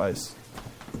sacrifice.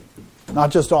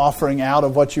 Not just offering out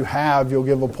of what you have, you'll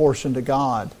give a portion to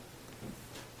God.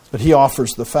 But he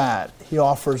offers the fat. He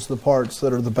offers the parts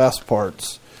that are the best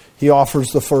parts. He offers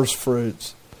the first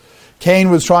fruits. Cain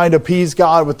was trying to appease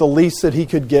God with the least that he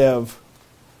could give.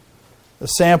 A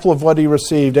sample of what he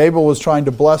received. Abel was trying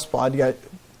to bless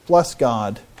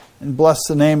God and bless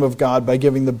the name of God by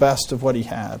giving the best of what he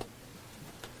had.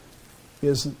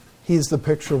 He's the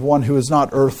picture of one who is not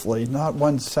earthly, not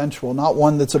one sensual, not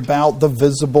one that's about the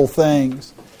visible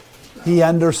things. He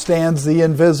understands the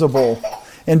invisible.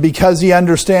 And because he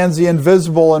understands the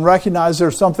invisible and recognizes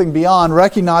there's something beyond,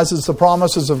 recognizes the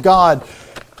promises of God,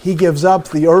 he gives up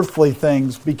the earthly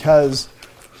things because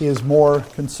he is more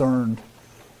concerned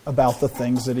about the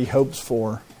things that he hopes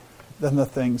for than the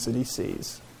things that he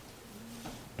sees.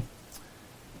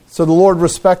 So the Lord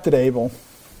respected Abel.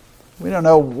 We don't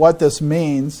know what this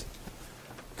means.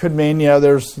 Could mean,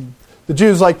 the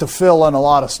Jews like to fill in a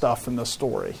lot of stuff in this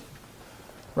story.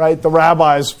 Right? The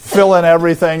rabbis fill in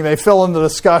everything. They fill in the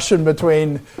discussion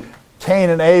between Cain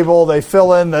and Abel. They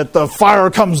fill in that the fire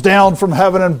comes down from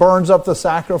heaven and burns up the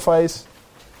sacrifice.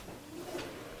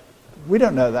 We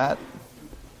don't know that.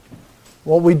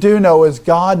 What we do know is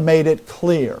God made it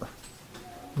clear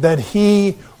that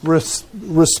he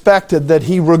respected, that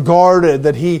he regarded,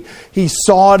 that he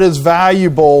saw it as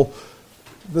valuable,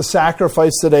 the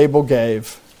sacrifice that Abel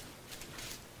gave.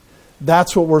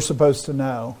 That's what we're supposed to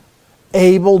know.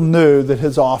 Abel knew that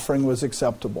his offering was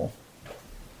acceptable.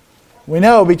 We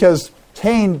know because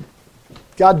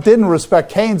God didn't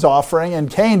respect Cain's offering, and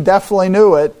Cain definitely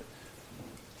knew it.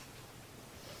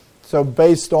 So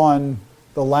based on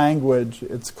the language,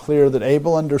 it's clear that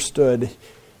Abel understood.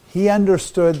 He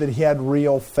understood that he had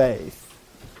real faith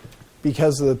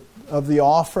because of the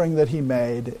offering that he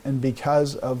made and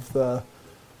because of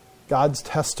God's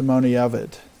testimony of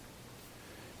it.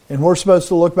 And we're supposed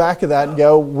to look back at that and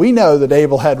go, we know that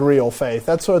Abel had real faith.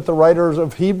 That's what the writers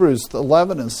of Hebrews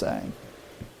 11 is saying.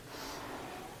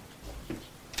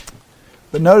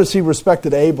 But notice he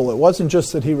respected Abel. It wasn't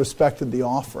just that he respected the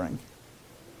offering.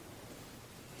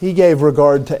 He gave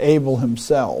regard to Abel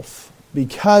himself.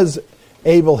 Because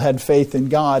Abel had faith in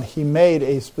God, he made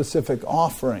a specific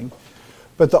offering.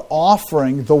 But the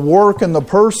offering, the work, and the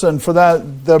person, for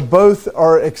that, they both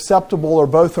are acceptable or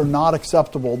both are not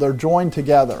acceptable. They're joined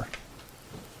together.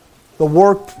 The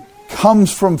work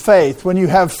comes from faith. When you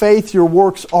have faith, your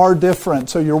works are different,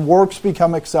 so your works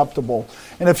become acceptable.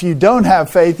 And if you don't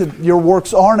have faith, your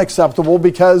works aren't acceptable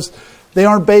because they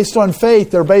aren't based on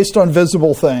faith. They're based on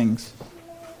visible things.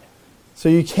 So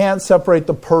you can't separate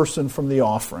the person from the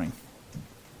offering.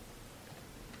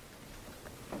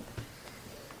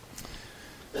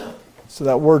 So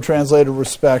that word translated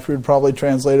respect, we would probably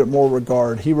translate it more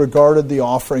regard. He regarded the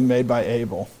offering made by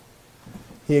Abel.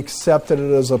 He accepted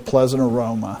it as a pleasant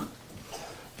aroma.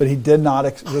 But he did not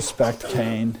respect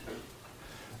Cain.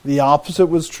 The opposite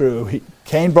was true.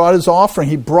 Cain brought his offering.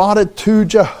 He brought it to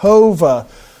Jehovah.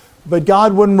 But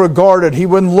God wouldn't regard it. He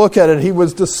wouldn't look at it. He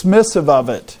was dismissive of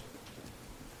it.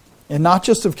 And not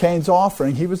just of Cain's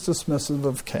offering. He was dismissive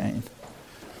of Cain.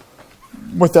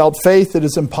 Without faith, it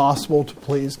is impossible to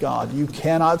please God. You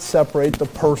cannot separate the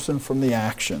person from the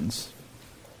actions.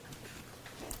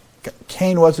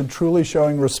 Cain wasn't truly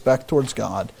showing respect towards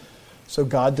God, so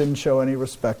God didn't show any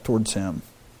respect towards him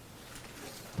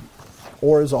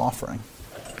or his offering.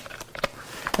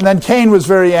 And then Cain was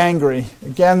very angry.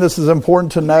 Again, this is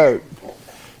important to note.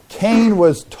 Cain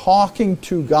was talking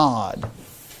to God.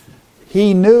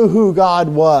 He knew who God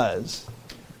was,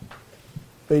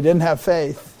 but he didn't have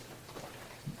faith.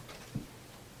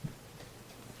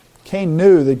 Cain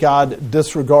knew that God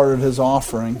disregarded his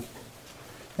offering.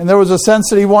 And there was a sense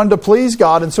that he wanted to please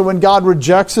God, and so when God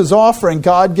rejects his offering,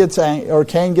 Cain gets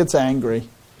angry.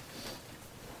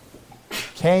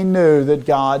 Cain knew that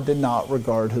God did not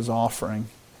regard his offering.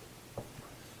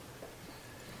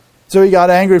 So he got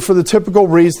angry for the typical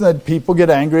reason that people get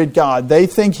angry at God. They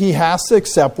think he has to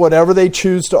accept whatever they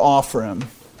choose to offer him.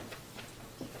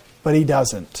 But he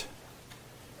doesn't.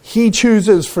 He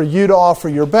chooses for you to offer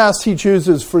your best. He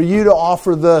chooses for you to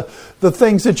offer the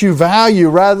things that you value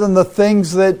rather than the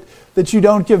things that you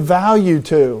don't give value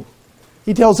to.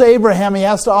 He tells Abraham he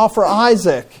has to offer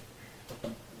Isaac.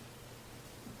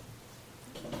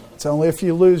 It's only if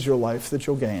you lose your life that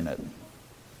you'll gain it.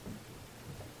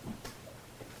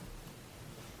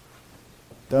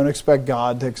 Don't expect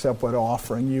God to accept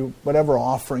whatever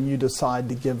offering you decide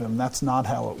to give him. That's not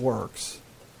how it works.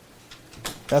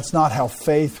 That's not how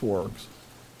faith works.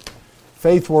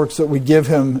 Faith works that we give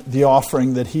him the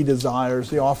offering that he desires,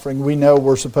 the offering we know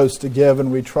we're supposed to give,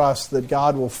 and we trust that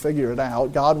God will figure it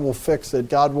out. God will fix it.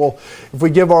 God will, if we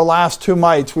give our last 2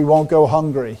 mites, we won't go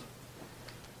hungry.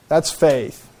 That's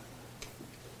faith.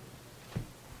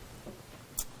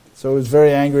 So he was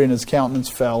very angry and his countenance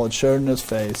fell. It showed in his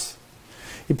face.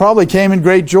 He probably came in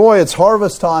great joy. It's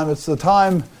harvest time. It's the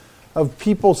time of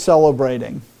people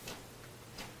celebrating.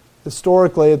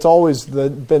 Historically, it's always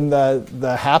been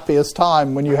the happiest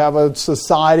time when you have a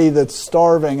society that's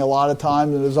starving a lot of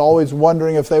times and is always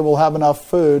wondering if they will have enough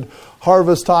food.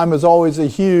 Harvest time is always a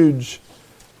huge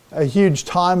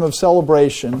time of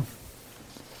celebration.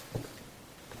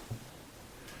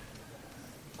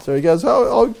 So he goes,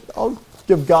 I'll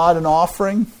give God an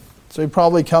offering. So he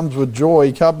probably comes with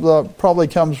joy. He probably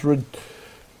comes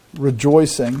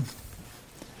rejoicing.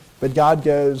 But God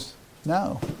goes,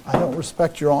 no, I don't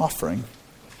respect your offering.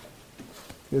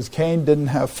 Because Cain didn't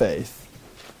have faith.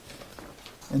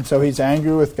 And so he's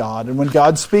angry with God. And when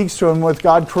God speaks to him, when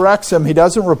God corrects him, he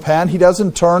doesn't repent, he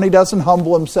doesn't turn, he doesn't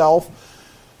humble himself.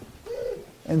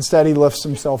 Instead, he lifts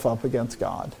himself up against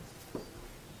God.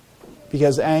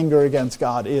 Because anger against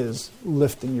God is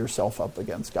lifting yourself up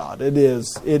against God. It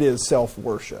is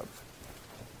self-worship.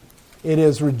 It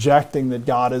is rejecting that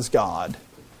God is God.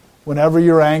 Whenever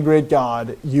you're angry at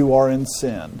God, you are in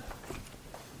sin.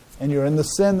 And you're in the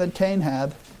sin that Cain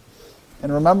had.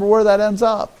 And remember where that ends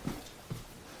up.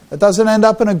 It doesn't end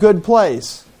up in a good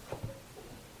place.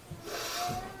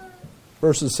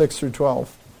 Verses 6 through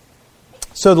 12.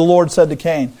 So the Lord said to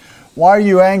Cain, why are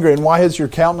you angry and why has your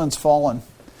countenance fallen?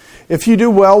 If you do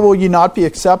well, will you not be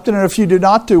accepted? And if you do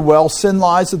not do well, sin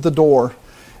lies at the door.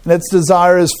 And its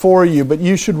desire is for you, but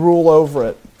you should rule over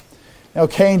it. Now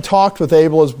Cain talked with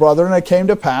Abel his brother, and it came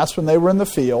to pass when they were in the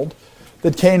field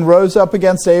that Cain rose up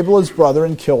against Abel his brother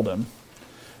and killed him.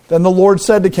 Then the Lord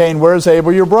said to Cain, where is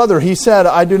Abel your brother? He said,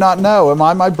 I do not know. Am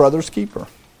I my brother's keeper?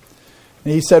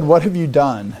 And he said, what have you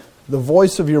done? The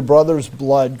voice of your brother's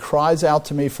blood cries out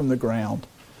to me from the ground.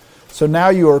 So now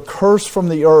you are cursed from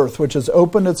the earth, which has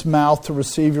opened its mouth to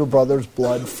receive your brother's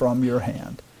blood from your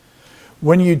hand.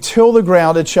 When you till the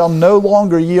ground, it shall no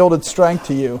longer yield its strength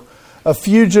to you. A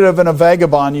fugitive and a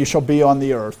vagabond you shall be on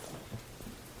the earth.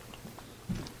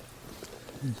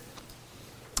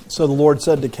 So the Lord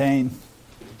said to Cain,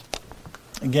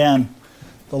 again,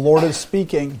 the Lord is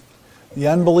speaking. The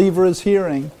unbeliever is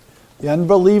hearing. The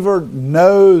unbeliever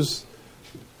knows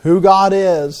who God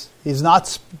is. He's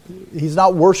not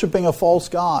worshiping a false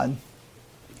God.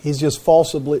 He's just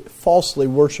falsely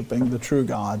worshiping the true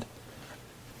God.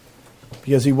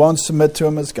 Because he won't submit to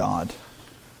him as God.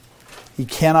 He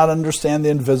cannot understand the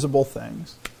invisible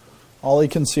things. All he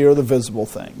can see are the visible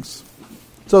things.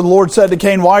 So the Lord said to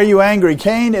Cain, why are you angry?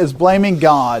 Cain is blaming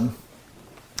God.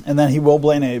 And then he will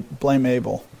blame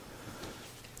Abel.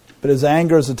 But his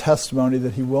anger is a testimony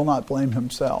that he will not blame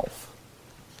himself.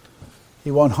 He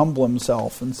won't humble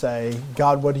himself and say,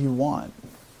 God, what do you want?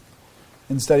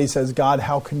 Instead he says, God,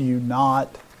 how can you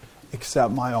not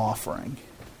accept my offering?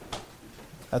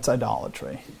 That's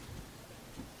idolatry.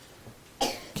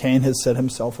 Cain has set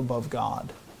himself above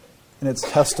God. And it's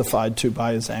testified to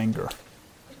by his anger.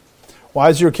 Why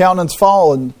is your countenance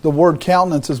fallen? The word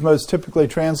countenance is most typically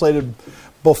translated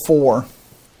before.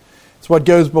 It's what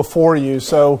goes before you,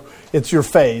 so it's your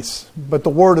face. But the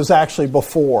word is actually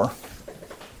before.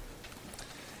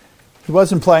 He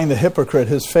wasn't playing the hypocrite.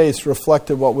 His face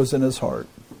reflected what was in his heart.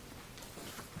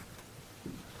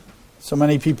 So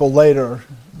many people later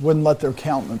wouldn't let their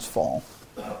countenance fall.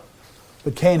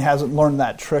 But Cain hasn't learned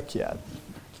that trick yet.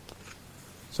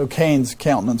 So Cain's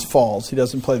countenance falls. He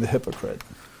doesn't play the hypocrite.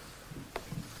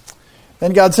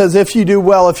 Then God says, if you do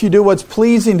well, if you do what's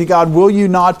pleasing to God, will you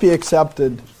not be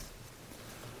accepted?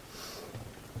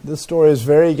 This story is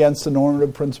very against the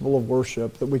normative principle of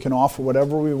worship, that we can offer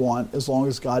whatever we want as long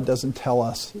as God doesn't tell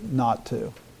us not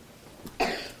to.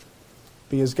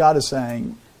 Because God is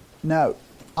saying, no,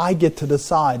 I get to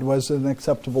decide what's an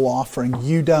acceptable offering.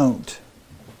 You don't.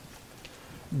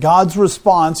 God's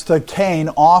response to Cain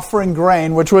offering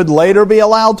grain, which would later be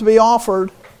allowed to be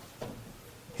offered,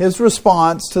 his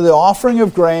response to the offering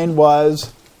of grain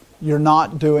was, you're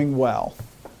not doing well.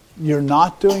 You're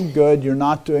not doing good. You're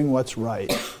not doing what's right.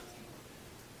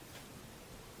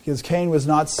 Because Cain was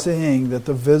not seeing that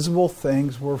the visible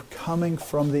things were coming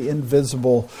from the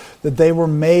invisible, that they were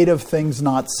made of things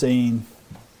not seen.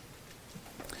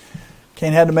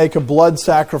 Cain had to make a blood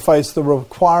sacrifice, the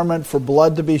requirement for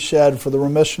blood to be shed for the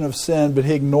remission of sin, but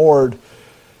he ignored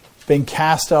being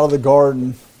cast out of the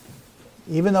garden.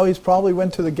 Even though he's probably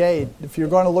went to the gate. If you're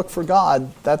going to look for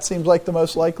God, that seems like the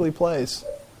most likely place.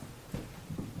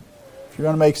 If you're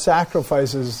going to make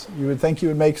sacrifices, you would think you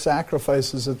would make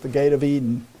sacrifices at the gate of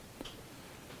Eden,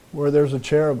 where there's a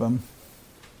cherubim,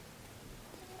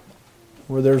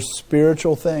 where there's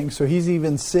spiritual things. So he's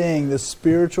even seeing this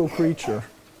spiritual creature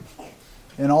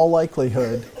in all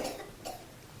likelihood,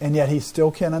 and yet he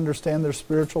still can't understand their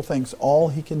spiritual things. All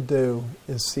he can do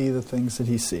is see the things that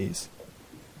he sees.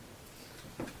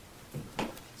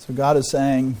 So God is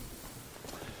saying,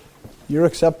 you're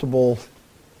acceptable.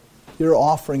 Your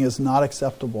offering is not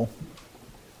acceptable.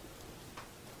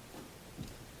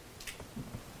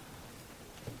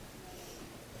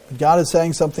 But God is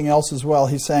saying something else as well.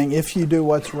 He's saying, if you do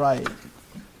what's right,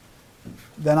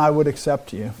 then I would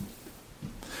accept you.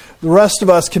 The rest of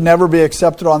us can never be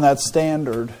accepted on that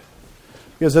standard.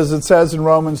 Because as it says in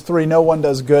Romans 3, no one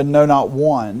does good, no, not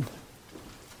one.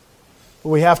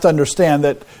 We have to understand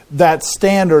that that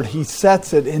standard, he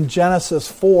sets it in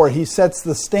Genesis 4. He sets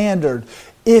the standard.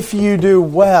 If you do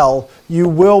well, you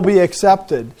will be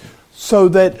accepted. So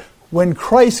that when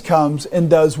Christ comes and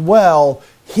does well,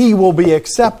 he will be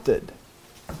accepted.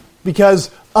 Because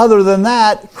other than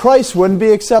that, Christ wouldn't be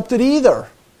accepted either.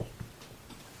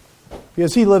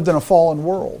 Because he lived in a fallen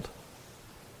world.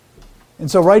 And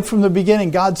so right from the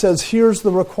beginning, God says, here's the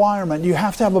requirement. You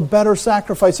have to have a better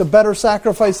sacrifice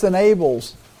than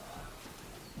Abel's.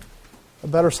 A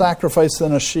better sacrifice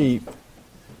than a sheep.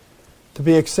 To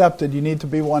be accepted, you need to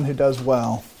be one who does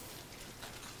well.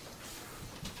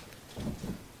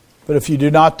 But if you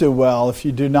do not do well, if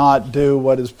you do not do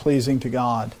what is pleasing to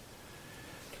God,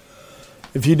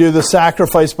 if you do the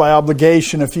sacrifice by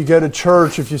obligation, if you go to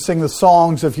church, if you sing the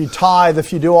songs, if you tithe,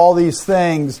 if you do all these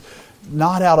things,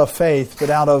 not out of faith, but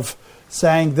out of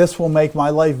saying, this will make my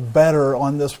life better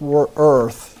on this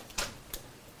earth.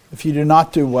 If you do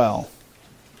not do well,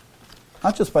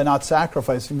 not just by not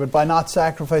sacrificing, but by not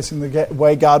sacrificing the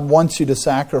way God wants you to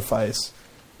sacrifice.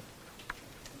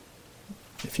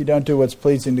 If you don't do what's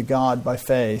pleasing to God by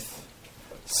faith,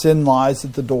 sin lies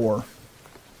at the door.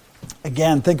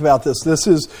 Again, think about this. This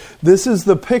is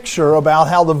the picture about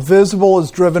how the visible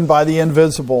is driven by the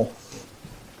invisible.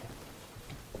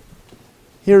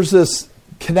 Here's this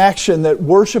connection that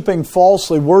worshiping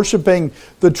falsely, worshiping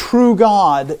the true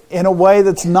God in a way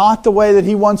that's not the way that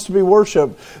He wants to be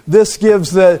worshipped, this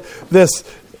gives this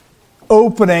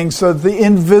opening so that the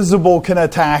invisible can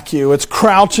attack you. It's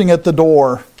crouching at the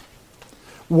door,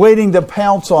 waiting to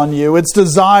pounce on you. Its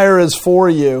desire is for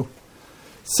you.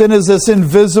 Sin is this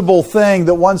invisible thing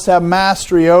that wants to have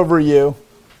mastery over you.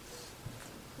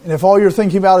 And if all you're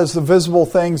thinking about is the visible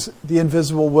things, the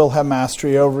invisible will have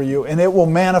mastery over you. And it will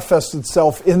manifest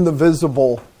itself in the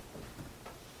visible.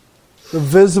 The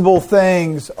visible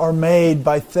things are made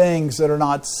by things that are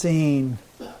not seen.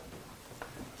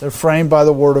 They're framed by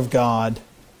the Word of God.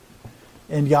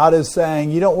 And God is saying,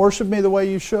 you don't worship me the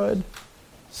way you should,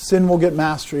 sin will get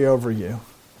mastery over you.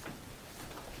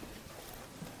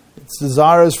 Its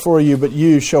desire is for you, but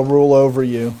you shall rule over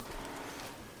you.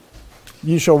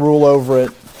 You shall rule over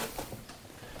it.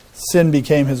 Sin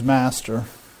became his master.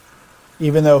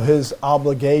 Even though his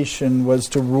obligation was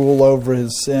to rule over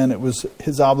his sin,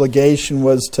 his obligation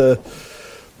was to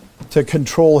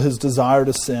control his desire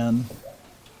to sin.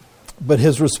 But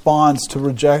his response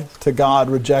to God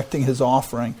rejecting his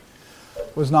offering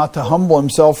was not to humble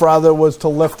himself, rather was to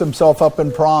lift himself up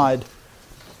in pride.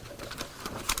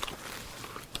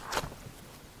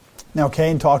 Now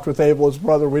Cain talked with Abel, his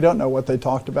brother. We don't know what they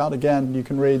talked about. Again, you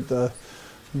can read the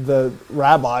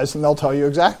rabbis and they'll tell you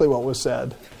exactly what was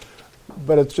said.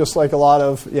 But it's just like a lot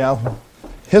of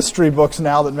history books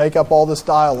now that make up all this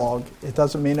dialogue. It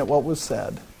doesn't mean what was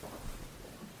said.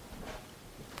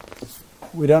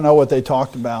 We don't know what they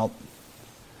talked about.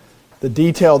 The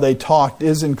detail they talked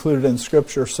is included in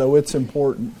Scripture, so it's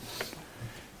important.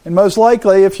 And most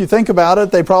likely, if you think about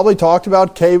it, they probably talked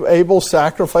about Abel's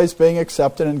sacrifice being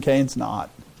accepted and Cain's not.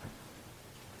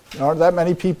 There aren't that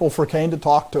many people for Cain to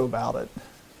talk to about it.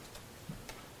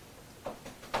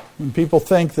 When people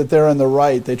think that they're in the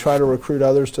right, they try to recruit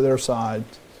others to their side.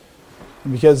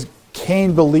 And because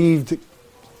Cain believed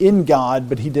in God,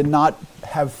 but he did not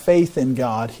have faith in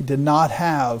God. He did not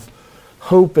have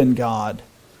hope in God.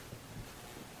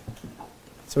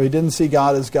 So he didn't see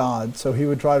God as God. So he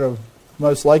would try to,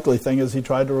 most likely thing is he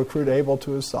tried to recruit Abel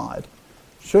to his side.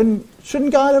 Shouldn't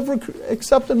God have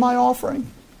accepted my offering?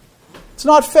 It's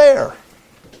not fair.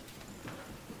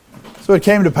 So it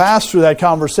came to pass through that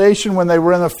conversation when they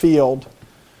were in the field.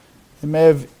 They may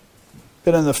have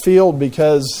been in the field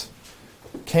because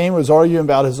Cain was arguing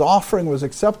about his offering was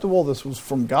acceptable. This was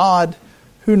from God.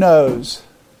 Who knows?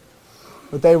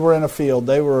 But they were in a field.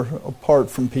 They were apart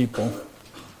from people.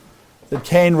 That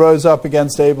Cain rose up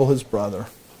against Abel, his brother.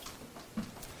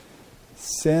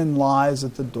 Sin lies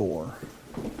at the door.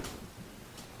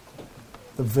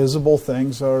 The visible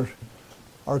things are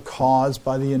caused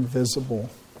by the invisible.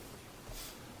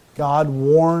 God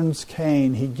warns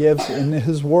Cain. He gives, in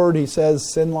his word, he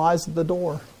says, sin lies at the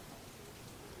door.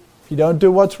 If you don't do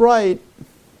what's right,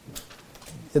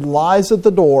 it lies at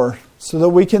the door so that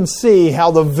we can see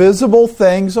how the visible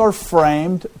things are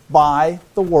framed by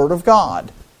the Word of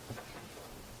God.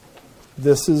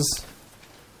 This is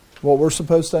what we're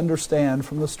supposed to understand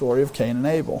from the story of Cain and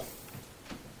Abel.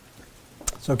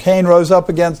 So Cain rose up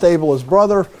against Abel, his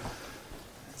brother.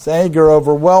 His anger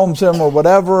overwhelms him or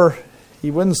whatever. He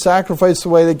wouldn't sacrifice the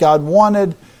way that God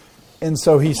wanted, and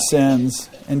so he sins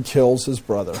and kills his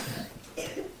brother.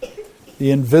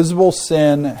 The invisible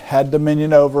sin had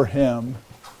dominion over him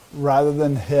rather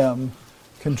than him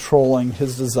controlling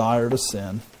his desire to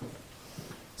sin.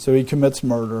 So he commits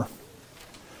murder.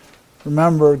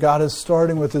 Remember, God is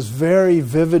starting with this very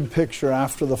vivid picture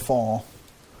after the fall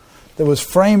that was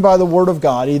framed by the Word of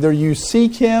God. Either you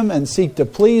seek Him and seek to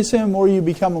please Him, or you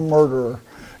become a murderer.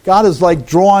 God is like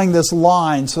drawing this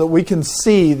line so that we can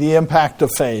see the impact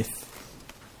of faith.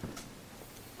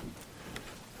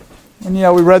 And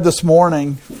we read this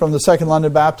morning from the Second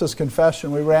London Baptist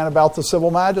Confession, we ran about the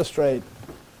civil magistrate.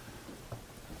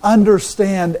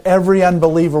 Understand, every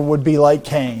unbeliever would be like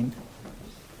Cain.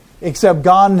 Except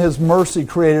God in His mercy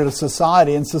created a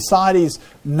society, and societies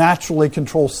naturally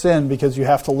control sin because you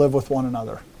have to live with one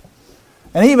another.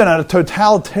 And even in a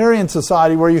totalitarian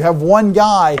society where you have one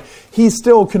guy, he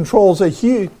still constrains a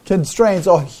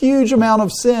huge amount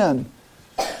of sin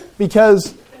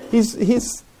because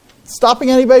he's stopping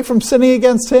anybody from sinning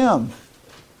against him.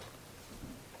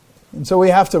 And so we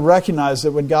have to recognize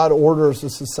that when God orders a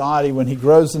society, when He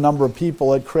grows the number of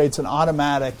people, it creates an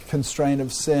automatic constraint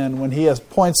of sin. When He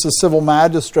appoints the civil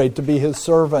magistrate to be His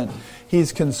servant,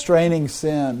 He's constraining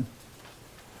sin.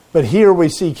 But here we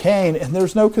see Cain, and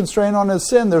there's no constraint on his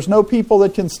sin. There's no people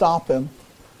that can stop him.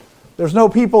 There's no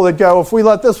people that go, if we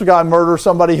let this guy murder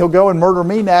somebody, he'll go and murder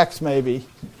me next, maybe.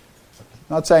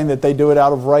 Not saying that they do it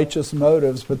out of righteous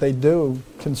motives, but they do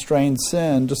constrain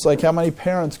sin. Just like how many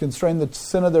parents constrain the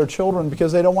sin of their children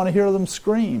because they don't want to hear them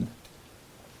scream.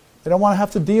 They don't want to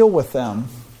have to deal with them.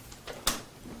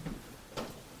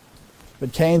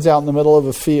 But Cain's out in the middle of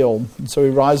a field, and so he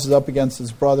rises up against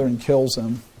his brother and kills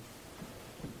him.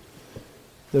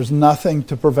 There's nothing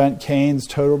to prevent Cain's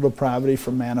total depravity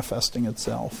from manifesting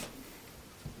itself.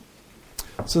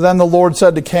 So then the Lord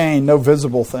said to Cain, no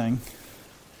visible thing,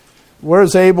 where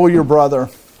is Abel, your brother?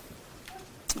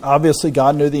 Obviously,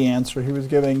 God knew the answer. He was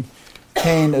giving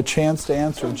Cain a chance to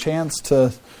answer, a chance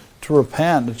to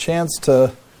repent, a chance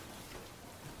to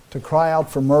cry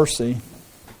out for mercy,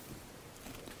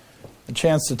 a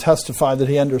chance to testify that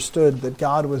he understood that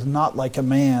God was not like a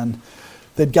man,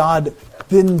 that God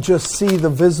didn't just see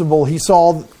the visible, he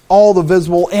saw all the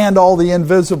visible and all the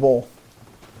invisible.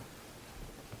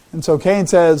 And so Cain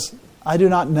says, I do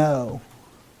not know.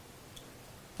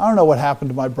 I don't know what happened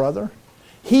to my brother.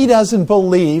 He doesn't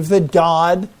believe that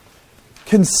God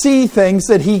can see things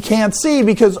that he can't see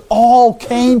because all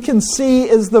Cain can see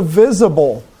is the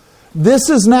visible. This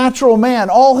is natural man.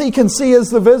 All he can see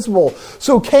is the visible.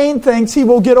 So Cain thinks he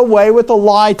will get away with a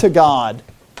lie to God.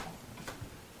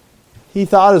 He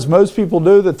thought, as most people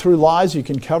do, that through lies you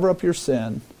can cover up your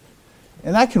sin.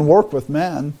 And that can work with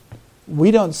men.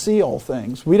 We don't see all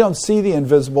things. We don't see the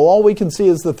invisible. All we can see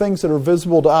is the things that are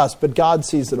visible to us, but God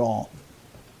sees it all.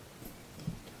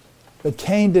 But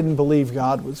Cain didn't believe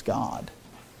God was God.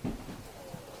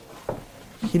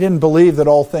 He didn't believe that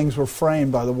all things were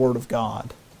framed by the Word of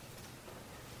God.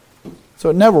 So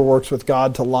it never works with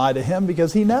God to lie to him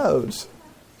because he knows.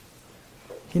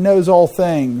 He knows all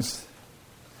things.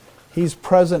 He's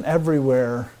present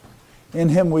everywhere. In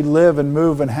him we live and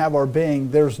move and have our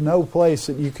being. There's no place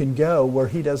that you can go where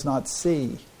he does not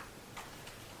see.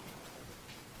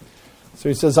 So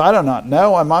he says, I do not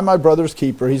know. Am I my brother's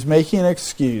keeper? He's making an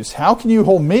excuse. How can you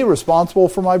hold me responsible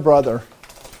for my brother?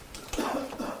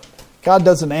 God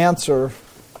doesn't answer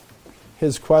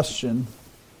his question.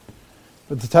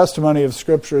 But the testimony of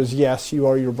Scripture is, yes, you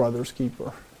are your brother's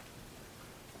keeper.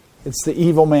 It's the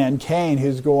evil man Cain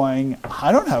who's going,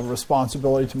 I don't have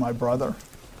responsibility to my brother.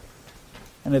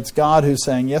 And it's God who's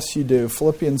saying, yes, you do.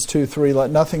 Philippians 2:3, let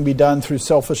nothing be done through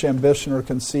selfish ambition or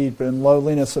conceit, but in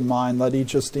lowliness of mind, let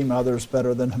each esteem others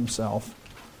better than himself.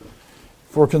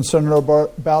 If we're concerned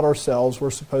about ourselves,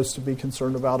 we're supposed to be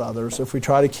concerned about others. If we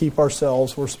try to keep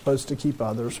ourselves, we're supposed to keep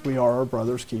others. We are our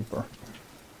brother's keeper.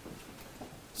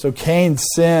 So Cain's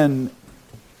sin,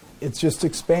 it's just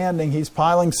expanding. He's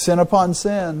piling sin upon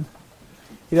sin.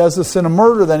 He does the sin of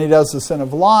murder, then he does the sin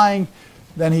of lying,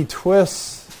 then he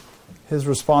twists his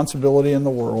responsibility in the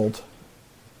world.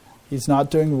 He's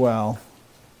not doing well.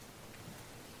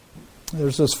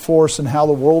 There's this force in how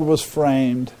the world was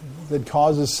framed that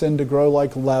causes sin to grow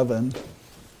like leaven.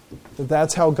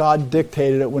 That's how God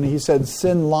dictated it when he said,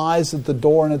 sin lies at the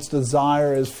door and its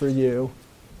desire is for you.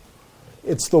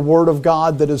 It's the Word of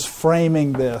God that is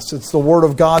framing this. It's the Word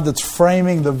of God that's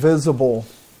framing the visible.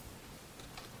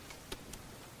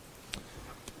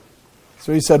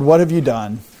 So he said, what have you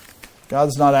done?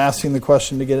 God's not asking the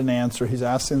question to get an answer. He's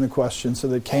asking the question so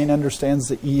that Cain understands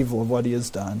the evil of what he has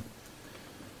done.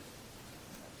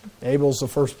 Abel's the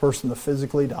first person to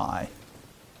physically die.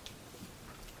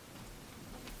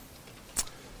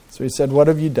 So he said, what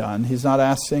have you done? He's not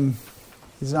asking,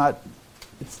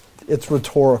 it's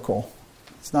rhetorical.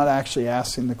 It's not actually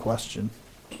asking the question.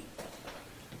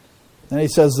 Then he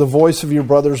says, the voice of your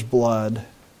brother's blood.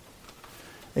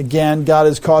 Again, God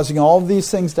is causing all of these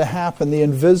things to happen. The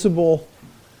invisible,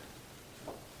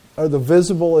 or the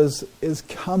visible is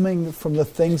coming from the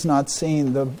things not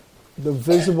seen. The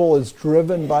visible is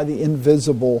driven by the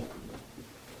invisible.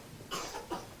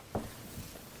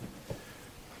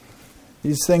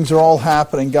 These things are all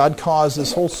happening. God caused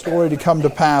this whole story to come to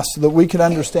pass so that we can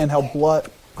understand how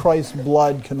Christ's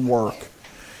blood can work.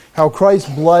 How Christ's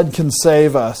blood can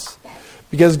save us.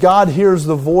 Because God hears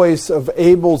the voice of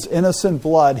Abel's innocent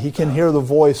blood, he can hear the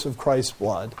voice of Christ's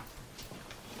blood.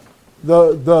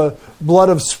 The blood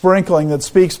of sprinkling that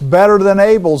speaks better than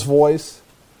Abel's voice.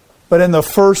 But in the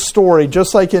first story,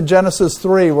 just like in Genesis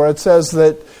 3, where it says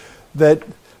that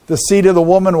the seed of the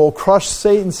woman will crush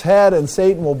Satan's head and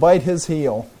Satan will bite his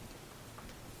heel.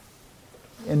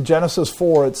 In Genesis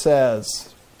 4, it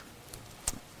says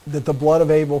that the blood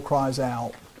of Abel cries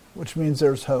out, which means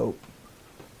there's hope.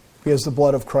 Because the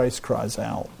blood of Christ cries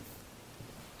out.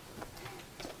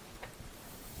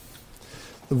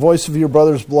 The voice of your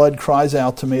brother's blood cries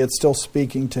out to me. It's still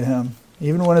speaking to him.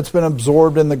 Even when it's been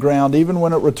absorbed in the ground, even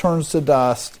when it returns to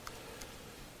dust,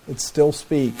 It still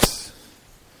speaks.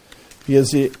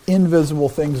 Because the invisible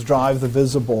things drive the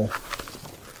visible.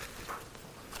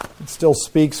 It still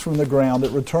speaks from the ground.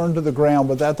 It returned to the ground,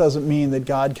 but that doesn't mean that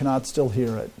God cannot still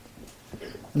hear it.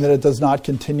 And that it does not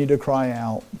continue to cry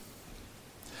out.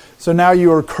 So now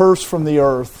you are cursed from the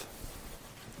earth.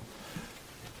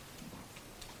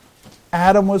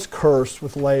 Adam was cursed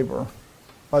with labor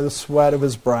by the sweat of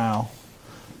his brow,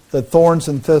 the thorns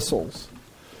and thistles.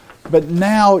 But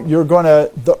now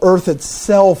the earth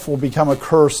itself will become a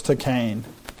curse to Cain.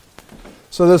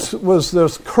 So this was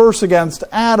this curse against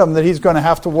Adam that he's going to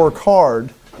have to work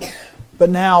hard. But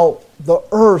now the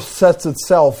earth sets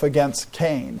itself against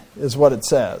Cain, is what it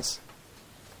says.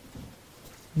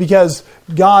 Because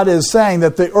God is saying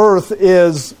that the earth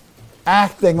is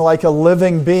acting like a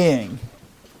living being.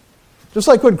 Just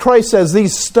like when Christ says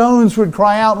these stones would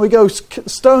cry out, and we go,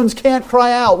 stones can't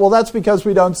cry out. Well, that's because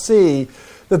we don't see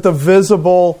that the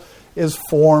visible is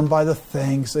formed by the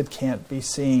things that can't be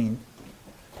seen.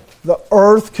 The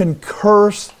earth can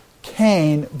curse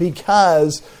Cain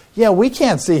because, we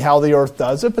can't see how the earth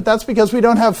does it, but that's because we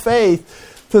don't have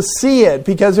faith to see it.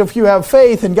 Because if you have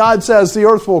faith and God says the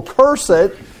earth will curse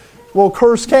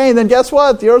Cain, then guess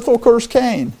what? The earth will curse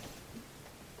Cain.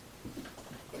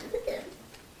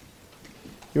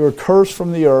 You were cursed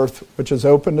from the earth, which has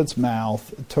opened its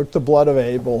mouth. It took the blood of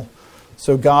Abel.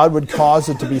 So God would cause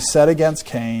it to be set against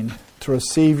Cain, to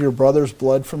receive your brother's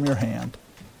blood from your hand.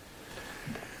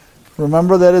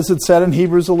 Remember that as it said in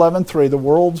Hebrews 11:3, the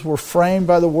worlds were framed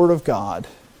by the word of God.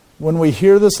 When we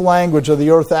hear this language of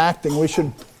the earth acting, we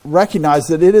should recognize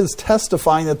that it is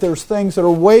testifying that there's things that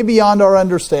are way beyond our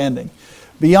understanding,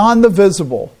 beyond the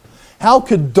visible. How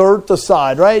could dirt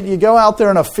decide, right? You go out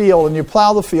there in a field and you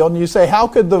plow the field and you say, how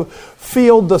could the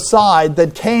field decide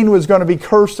that Cain was going to be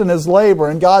cursed in his labor?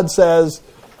 And God says,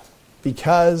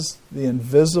 because the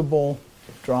invisible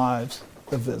drives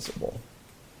the visible.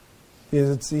 Because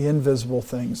it's the invisible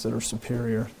things that are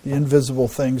superior. The invisible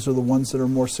things are the ones that are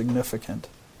more significant.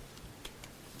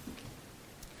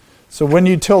 So when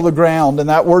you till the ground, and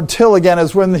that word till again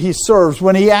is when he serves,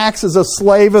 when he acts as a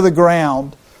slave of the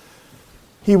ground.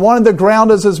 He wanted the ground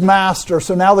as his master,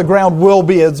 so now the ground will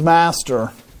be his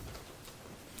master.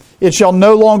 It shall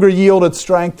no longer yield its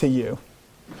strength to you.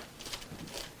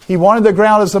 He wanted the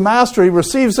ground as the master. He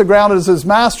receives the ground as his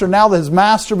master. Now his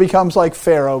master becomes like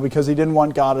Pharaoh because he didn't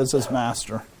want God as his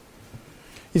master.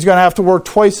 He's going to have to work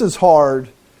twice as hard.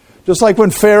 Just like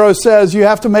when Pharaoh says you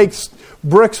have to make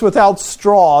bricks without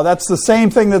straw. That's the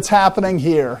same thing that's happening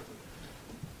here.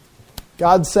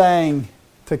 God's saying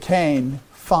to Cain,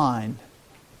 fine.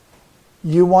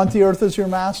 You want the earth as your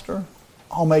master?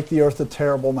 I'll make the earth a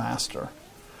terrible master.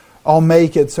 I'll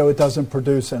make it so it doesn't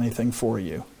produce anything for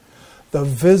you. The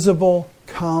visible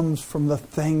comes from the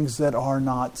things that are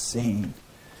not seen.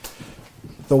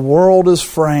 The world is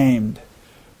framed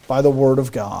by the Word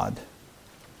of God.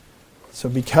 So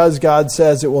because God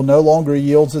says it will no longer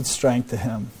yield its strength to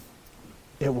him,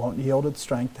 it won't yield its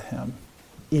strength to him,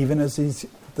 even as he's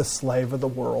the slave of the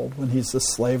world, when he's the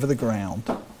slave of the ground.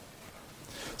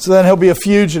 So then he'll be a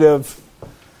fugitive.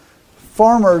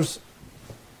 Farmers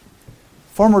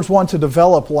want to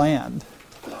develop land.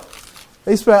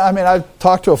 I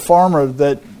talked to a farmer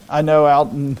that I know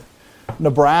out in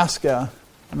Nebraska.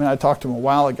 I talked to him a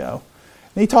while ago.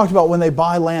 And he talked about when they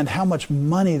buy land, how much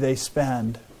money they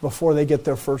spend before they get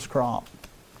their first crop.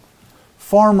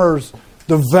 Farmers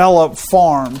develop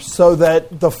farms so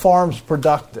that the farm's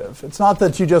productive. It's not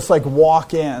that you just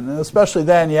walk in, and especially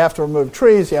then you have to remove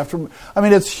trees. It's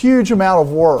a huge amount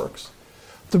of work.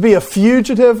 To be a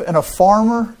fugitive and a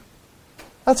farmer,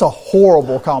 that's a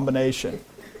horrible combination.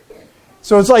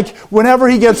 So it's like whenever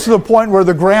he gets to the point where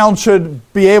the ground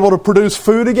should be able to produce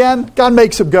food again, God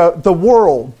makes him go, the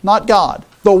world, not God,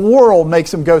 the world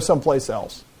makes him go someplace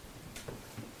else.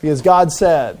 Because God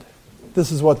said,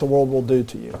 this is what the world will do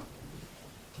to you.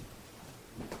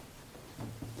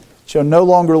 Shall no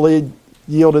longer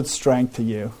yield its strength to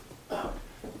you.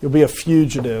 You'll be a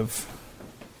fugitive.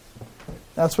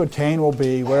 That's what Cain will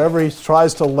be. Wherever he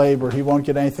tries to labor, he won't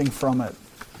get anything from it.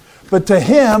 But to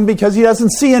him, because he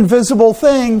doesn't see invisible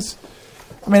things,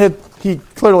 he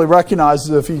clearly recognizes,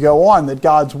 if you go on, that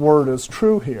God's word is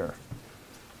true here.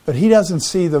 But he doesn't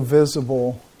see the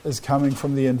visible as coming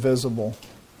from the invisible.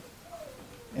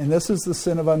 And this is the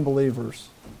sin of unbelievers.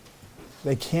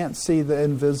 They can't see the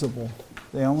invisible.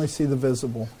 They only see the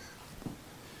visible.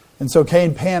 And so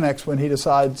Cain panics when he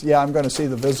decides, I'm going to see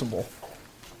the visible.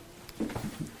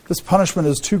 This punishment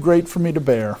is too great for me to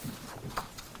bear.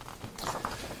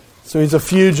 So he's a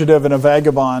fugitive and a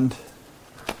vagabond.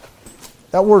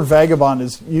 That word vagabond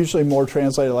is usually more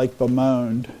translated like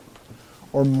bemoaned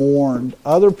or mourned,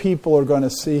 other people are going to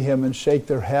see him and shake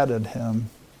their head at him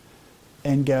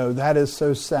and go, that is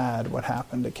so sad what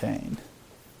happened to Cain.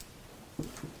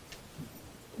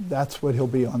 That's what he'll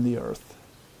be on the earth.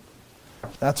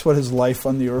 That's what his life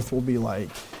on the earth will be like.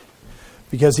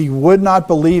 Because he would not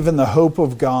believe in the hope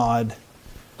of God,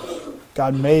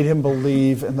 God made him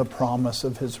believe in the promise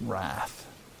of his wrath.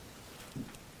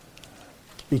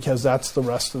 Because that's the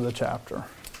rest of the chapter.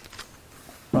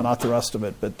 Well, not the rest of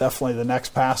it, but definitely the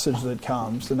next passage that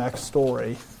comes, the next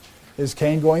story, is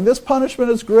Cain going, this punishment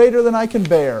is greater than I can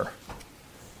bear.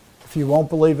 If you won't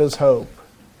believe his hope,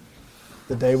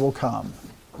 the day will come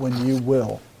when you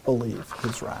will believe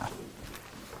his wrath.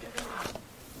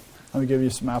 Let me give you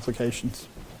some applications.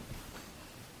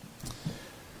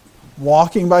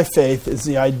 Walking by faith is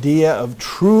the idea of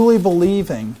truly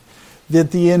believing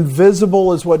that the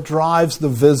invisible is what drives the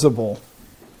visible.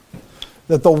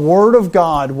 That the Word of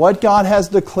God, what God has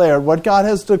declared, what God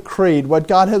has decreed, what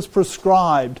God has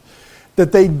prescribed,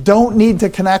 that they don't need to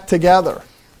connect together.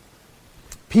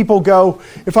 People go,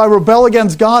 if I rebel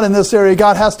against God in this area,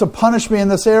 God has to punish me in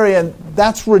this area. And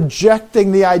that's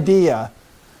rejecting the idea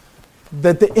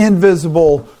that the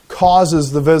invisible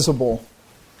causes the visible.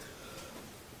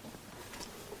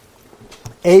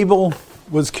 Abel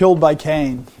was killed by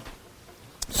Cain,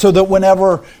 so that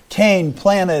whenever Cain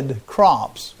planted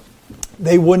crops,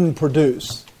 they wouldn't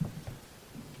produce.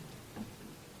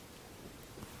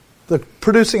 The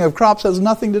producing of crops has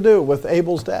nothing to do with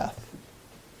Abel's death.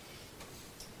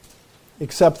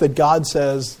 Except that God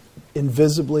says,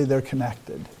 invisibly they're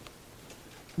connected.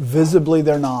 Visibly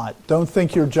they're not. Don't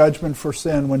think your judgment for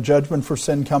sin, when judgment for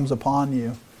sin comes upon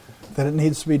you, that it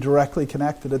needs to be directly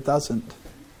connected. It doesn't.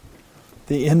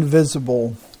 The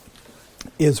invisible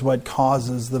is what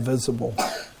causes the visible.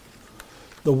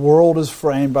 The world is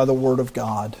framed by the Word of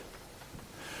God.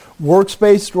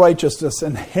 Works-based righteousness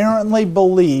inherently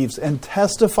believes and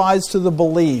testifies to the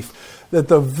belief that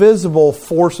the visible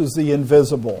forces the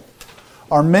invisible.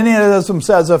 Arminianism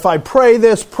says, if I pray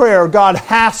this prayer, God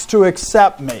has to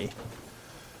accept me.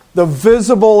 The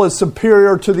visible is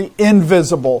superior to the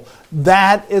invisible.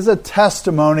 That is a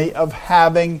testimony of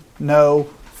having no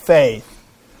faith.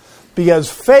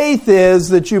 Because faith is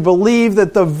that you believe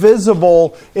that the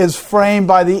visible is framed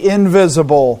by the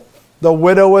invisible. The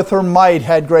widow with her mite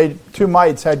had two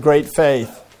mites had great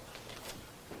faith.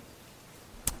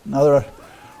 Another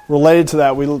related to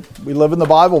that, we live in the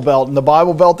Bible Belt. In the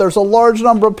Bible Belt, there's a large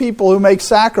number of people who make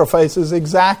sacrifices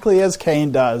exactly as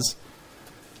Cain does,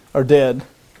 or did.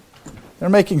 They're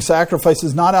making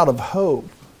sacrifices not out of hope.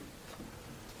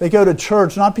 They go to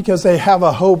church not because they have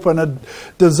a hope and a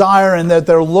desire and that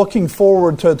they're looking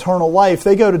forward to eternal life.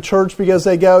 They go to church because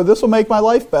they go, this will make my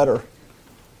life better.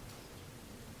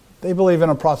 They believe in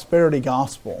a prosperity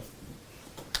gospel.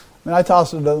 I mean, I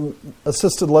taught at an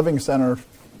assisted living center,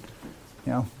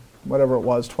 whatever it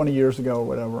was, 20 years ago or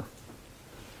whatever.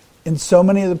 And so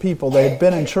many of the people, they had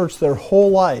been in church their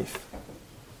whole life,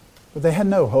 but they had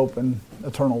no hope in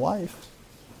eternal life.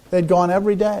 They'd gone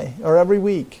every day or every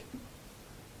week.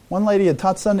 One lady had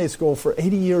taught Sunday school for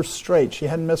 80 years straight. She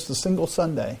hadn't missed a single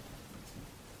Sunday.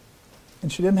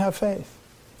 And she didn't have faith.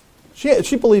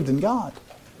 She believed in God.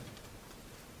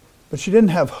 But she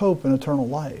didn't have hope in eternal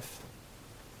life.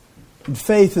 And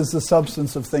faith is the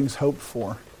substance of things hoped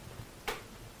for.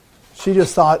 She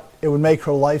just thought it would make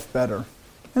her life better.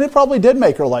 And it probably did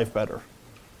make her life better.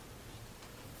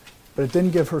 But it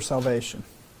didn't give her salvation.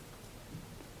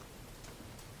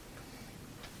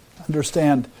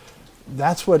 Understand,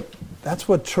 that's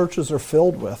what churches are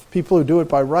filled with. People who do it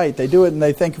by right. They do it and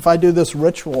they think, if I do this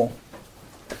ritual,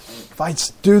 if I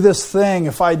do this thing,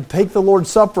 if I take the Lord's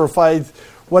Supper,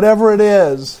 whatever it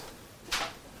is,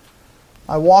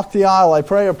 I walk the aisle, I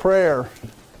pray a prayer,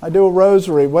 I do a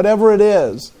rosary, whatever it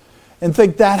is, and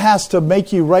think that has to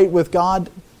make you right with God,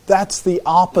 that's the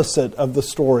opposite of the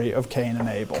story of Cain and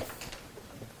Abel.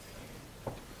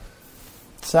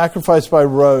 Sacrifice by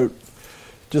rote,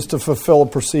 just to fulfill a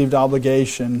perceived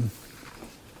obligation,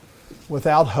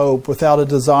 without hope, without a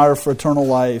desire for eternal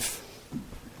life,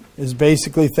 is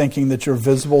basically thinking that your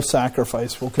visible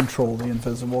sacrifice will control the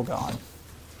invisible God.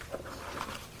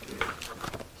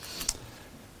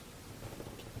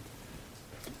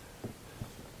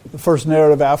 The first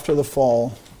narrative after the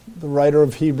fall, the writer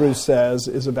of Hebrews says,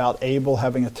 is about Abel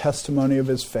having a testimony of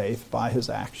his faith by his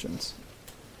actions.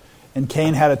 And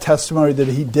Cain had a testimony that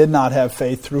he did not have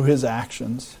faith through his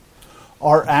actions.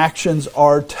 Our actions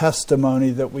are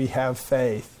testimony that we have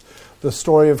faith. The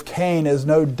story of Cain is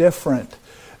no different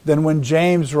than when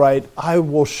James writes, I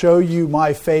will show you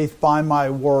my faith by my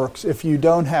works. If you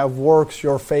don't have works,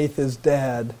 your faith is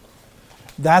dead.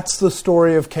 That's the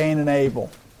story of Cain and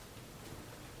Abel.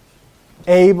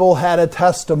 Abel had a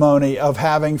testimony of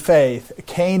having faith.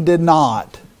 Cain did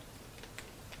not.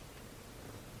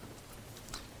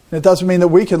 It doesn't mean that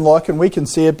we can look and we can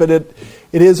see it, but it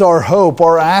is our hope.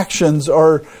 Our actions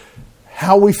are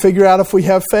how we figure out if we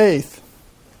have faith.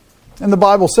 And the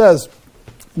Bible says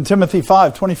in Timothy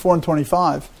 5:24 and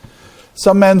 25,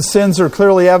 some men's sins are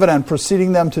clearly evident,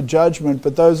 preceding them to judgment,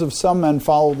 but those of some men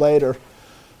follow later.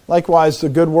 Likewise, the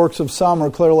good works of some are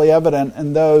clearly evident,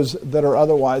 and those that are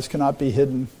otherwise cannot be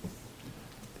hidden.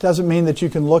 It doesn't mean that you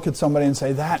can look at somebody and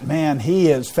say, that man, he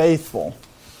is faithful.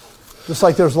 Just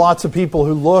like there's lots of people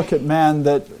who look at men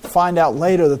that find out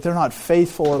later that they're not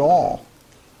faithful at all.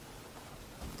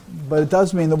 But it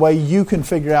does mean the way you can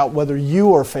figure out whether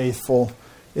you are faithful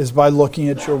is by looking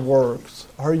at your works.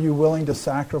 Are you willing to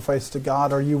sacrifice to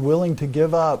God? Are you willing to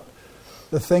give up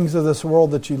the things of this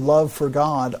world that you love for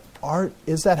God?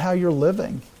 Is that how you're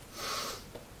living?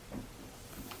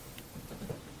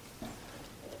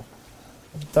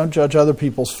 Don't judge other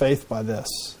people's faith by this.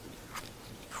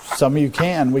 Some of you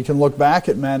can. We can look back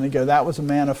at men and go, that was a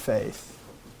man of faith.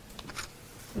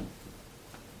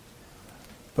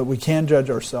 But we can judge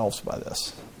ourselves by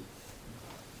this.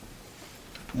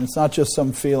 And it's not just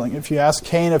some feeling. If you ask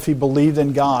Cain if he believed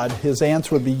in God, his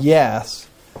answer would be yes.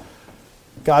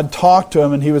 God talked to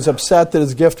him and he was upset that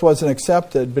his gift wasn't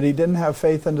accepted, but he didn't have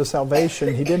faith unto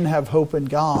salvation. He didn't have hope in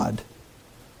God.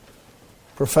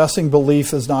 Professing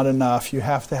belief is not enough. You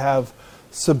have to have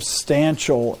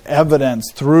substantial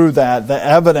evidence through that, the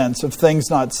evidence of things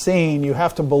not seen. You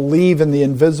have to believe in the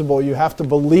invisible. You have to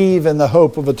believe in the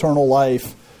hope of eternal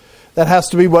life. That has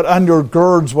to be what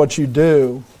undergirds what you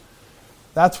do.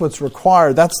 That's what's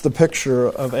required. That's the picture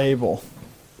of Abel.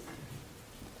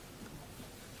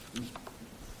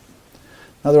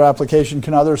 Another application,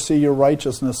 can others see your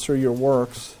righteousness through your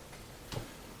works?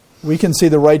 We can see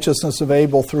the righteousness of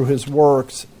Abel through his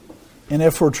works. And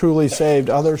if we're truly saved,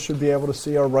 others should be able to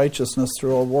see our righteousness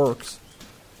through our works.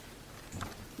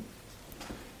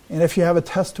 And if you have a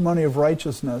testimony of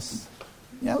righteousness,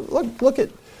 look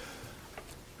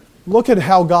at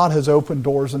how God has opened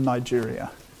doors in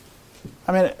Nigeria.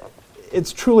 I mean,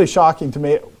 it's truly shocking to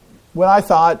me. When I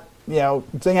thought,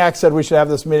 Zingak said we should have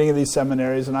this meeting of these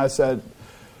seminaries, and I said,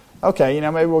 okay,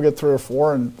 maybe we'll get 3 or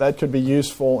 4, and that could be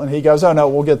useful. And he goes, oh no,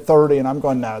 we'll get 30. And I'm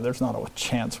going, no, there's not a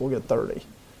chance we'll get 30.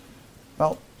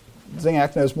 Well,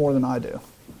 Zingak knows more than I do.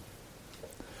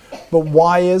 But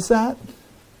why is that?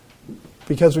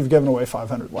 Because we've given away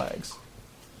 500 legs.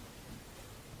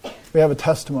 We have a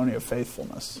testimony of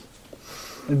faithfulness.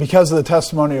 And because of the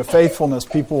testimony of faithfulness,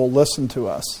 people will listen to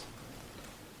us.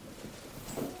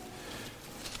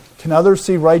 Can others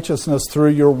see righteousness through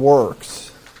your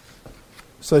works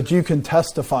so that you can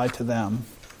testify to them?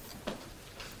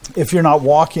 If you're not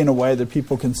walking in a way that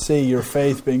people can see your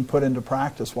faith being put into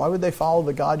practice, why would they follow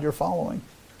the God you're following?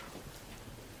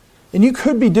 And you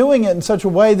could be doing it in such a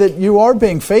way that you are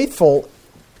being faithful,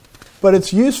 but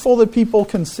it's useful that people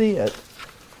can see it.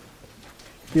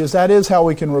 Because that is how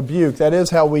we can rebuke, that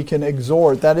is how we can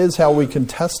exhort, that is how we can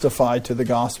testify to the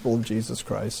gospel of Jesus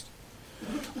Christ.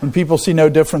 When people see no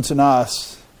difference in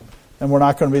us, then we're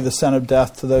not going to be the son of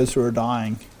death to those who are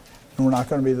dying, and we're not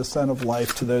going to be the son of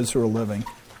life to those who are living.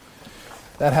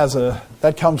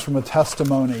 That comes from a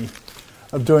testimony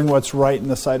of doing what's right in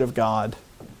the sight of God.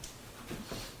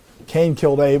 Cain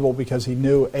killed Abel because he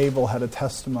knew Abel had a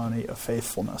testimony of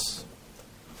faithfulness.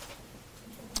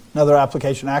 Another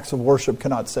application, acts of worship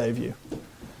cannot save you.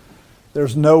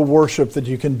 There's no worship that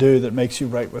you can do that makes you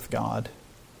right with God.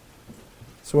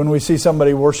 So when we see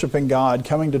somebody worshiping God,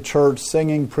 coming to church,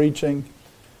 singing, preaching,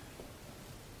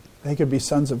 they could be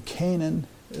sons of Canaan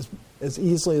as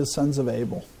easily as sons of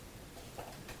Abel.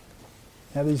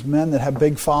 You have these men that have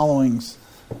big followings,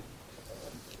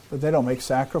 but they don't make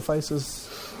sacrifices.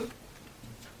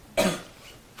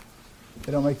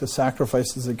 They don't make the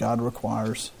sacrifices that God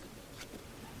requires.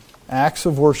 Acts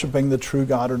of worshiping the true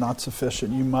God are not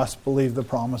sufficient. You must believe the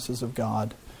promises of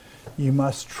God. You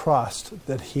must trust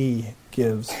that He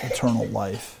gives eternal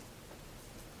life.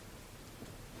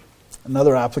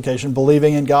 Another application,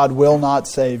 believing in God will not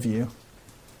save you.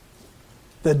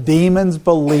 The demons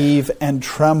believe and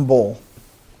tremble.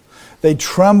 They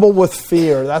tremble with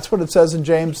fear. That's what it says in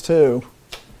James 2.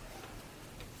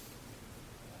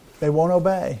 They won't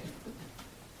obey.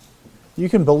 You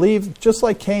can believe just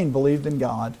like Cain believed in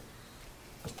God.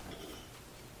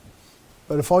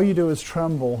 But if all you do is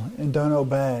tremble and don't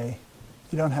obey,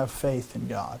 you don't have faith in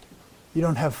God. You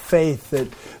don't have faith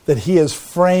that He is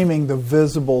framing the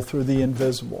visible through the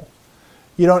invisible.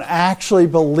 You don't actually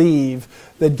believe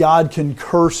that God can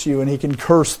curse you and he can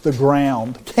curse the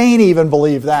ground. Cain even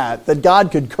believed that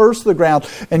God could curse the ground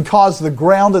and cause the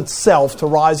ground itself to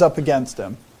rise up against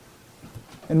him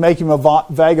and make him a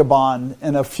vagabond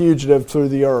and a fugitive through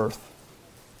the earth.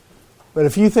 But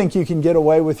if you think you can get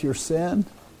away with your sin,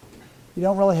 you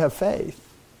don't really have faith.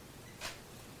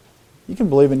 You can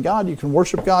believe in God, you can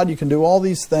worship God, you can do all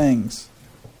these things.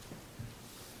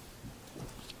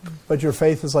 But your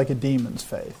faith is like a demon's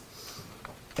faith,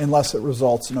 unless it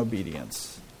results in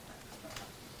obedience.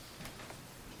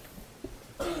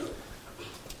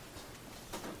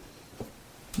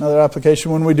 Another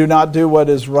application, when we do not do what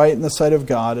is right in the sight of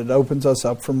God, it opens us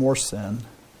up for more sin.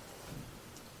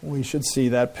 We should see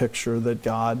that picture that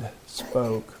God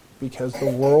spoke, because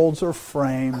the worlds are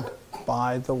framed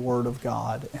by the Word of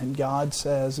God. And God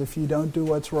says, if you don't do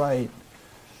what's right,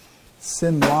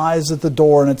 sin lies at the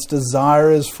door and its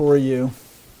desire is for you.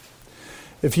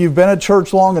 If you've been at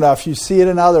church long enough, you see it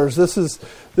in others. This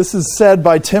is said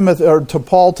by Timothy, or to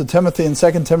Paul to Timothy in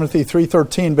 2 Timothy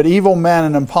 3:13. But evil men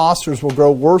and impostors will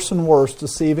grow worse and worse,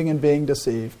 deceiving and being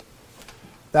deceived.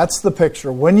 That's the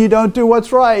picture. When you don't do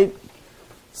what's right,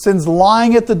 sin's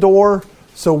lying at the door,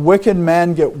 so wicked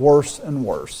men get worse and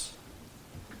worse.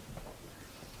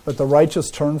 But the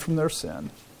righteous turn from their sin,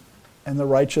 and the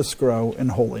righteous grow in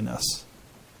holiness.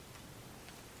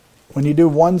 When you do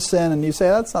one sin and you say,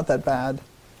 that's not that bad,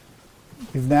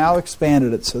 you've now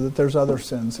expanded it so that there's other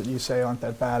sins that you say aren't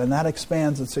that bad. And that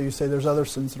expands it so you say there's other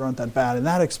sins that aren't that bad. And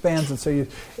that expands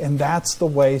it and that's the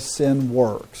way sin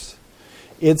works.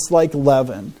 It's like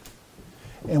leaven.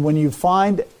 And when you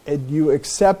find and you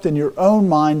accept in your own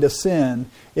mind a sin,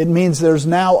 it means there's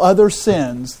now other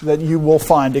sins that you will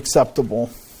find acceptable.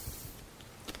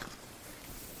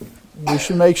 We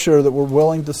should make sure that we're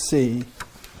willing to see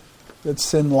that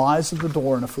sin lies at the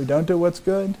door. And if we don't do what's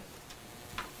good,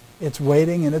 it's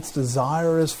waiting and its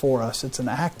desire is for us. It's an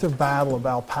active battle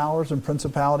about powers and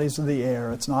principalities of the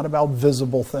air. It's not about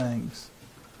visible things.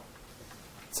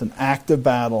 It's an active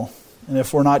battle. And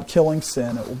if we're not killing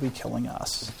sin, it will be killing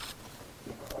us.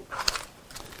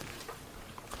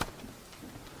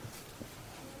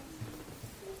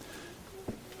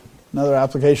 Another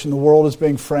application, the world is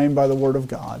being framed by the Word of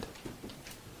God.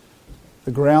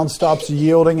 The ground stops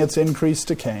yielding its increase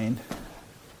to Cain.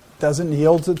 It doesn't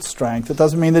yield its strength. It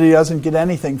doesn't mean that he doesn't get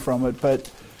anything from it,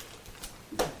 but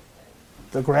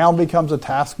the ground becomes a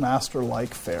taskmaster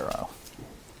like Pharaoh.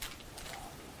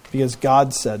 Because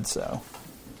God said so.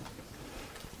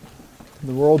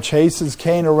 The world chases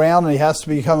Cain around and he has to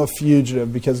become a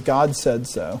fugitive because God said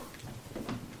so.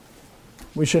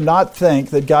 We should not think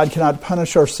that God cannot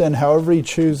punish our sin however he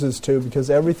chooses to,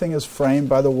 because everything is framed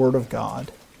by the Word of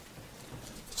God.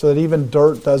 So that even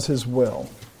dirt does his will.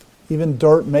 Even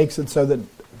dirt makes it so that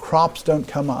crops don't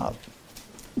come up.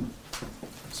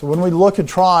 So when we look at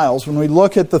trials, when we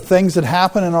look at the things that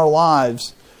happen in our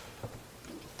lives,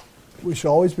 we should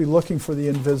always be looking for the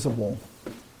invisible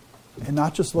and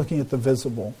not just looking at the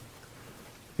visible.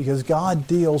 Because God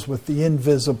deals with the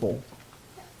invisible.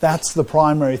 That's the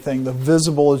primary thing. The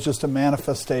visible is just a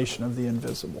manifestation of the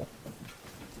invisible.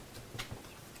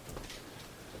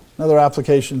 Another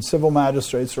application, civil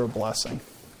magistrates are a blessing.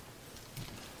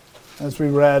 As we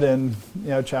read in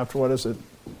chapter,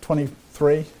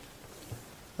 23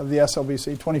 of the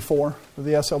SLBC, 24 of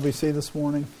the SLBC this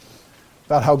morning,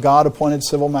 about how God appointed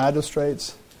civil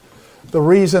magistrates. The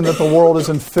reason that the world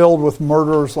isn't filled with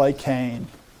murderers like Cain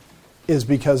is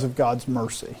because of God's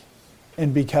mercy.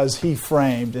 And because he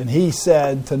framed, and he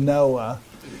said to Noah,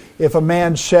 if a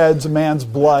man sheds a man's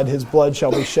blood, his blood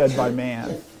shall be shed by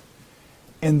man.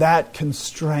 And that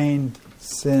constrained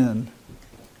sin.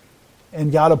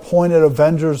 And God appointed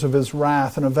avengers of his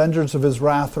wrath, and avengers of his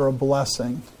wrath are a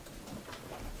blessing.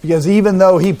 Because even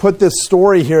though he put this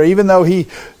story here, even though he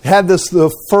had this the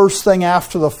first thing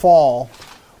after the fall,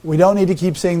 we don't need to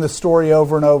keep seeing the story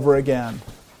over and over again.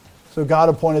 So God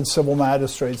appointed civil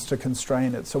magistrates to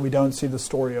constrain it, so we don't see the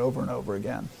story over and over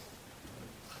again.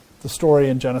 The story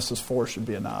in Genesis 4 should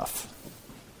be enough.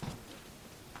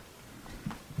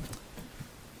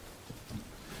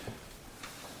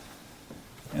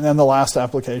 And then the last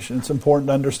application, it's important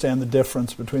to understand the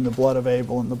difference between the blood of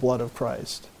Abel and the blood of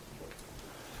Christ.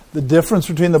 The difference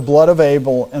between the blood of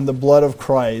Abel and the blood of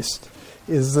Christ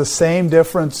is the same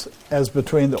difference as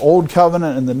between the Old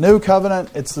Covenant and the New Covenant.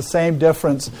 It's the same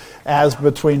difference as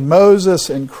between Moses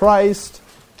and Christ.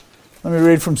 Let me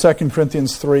read from 2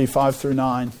 Corinthians 3, 5 through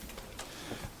 9.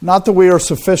 Not that we are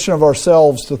sufficient of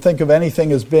ourselves to think of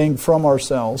anything as being from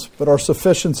ourselves, but our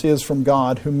sufficiency is from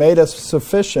God, who made us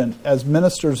sufficient as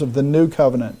ministers of the new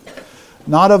covenant,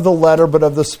 not of the letter, but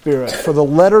of the Spirit. For the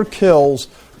letter kills,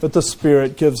 but the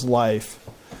Spirit gives life.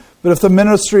 But if the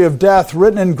ministry of death,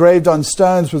 written engraved on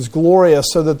stones, was glorious,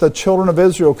 so that the children of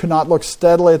Israel could not look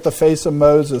steadily at the face of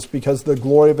Moses because of the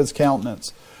glory of his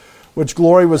countenance, which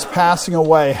glory was passing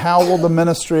away, how will the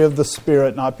ministry of the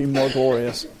Spirit not be more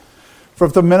glorious? For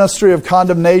if the ministry of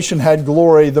condemnation had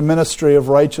glory, the ministry of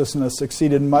righteousness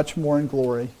exceeded much more in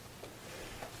glory.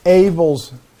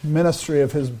 Abel's ministry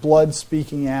of his blood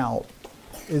speaking out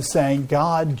is saying,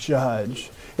 God judge.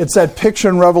 It's that picture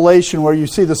in Revelation where you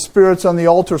see the spirits on the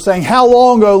altar saying, how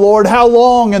long, O Lord, how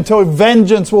long until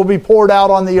vengeance will be poured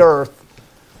out on the earth?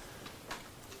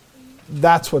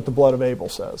 That's what the blood of Abel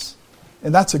says.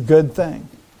 And that's a good thing.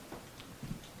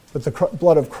 But the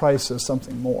blood of Christ says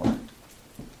something more.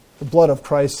 The blood of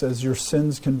Christ says your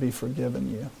sins can be forgiven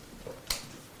you.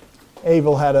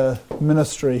 Abel had a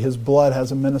ministry, his blood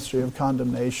has a ministry of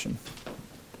condemnation.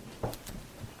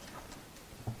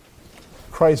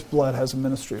 Christ's blood has a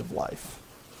ministry of life.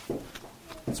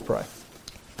 Let's pray.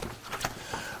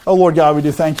 Oh Lord God, we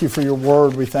do thank you for your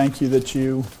word. We thank you that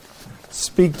you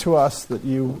speak to us, that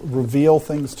you reveal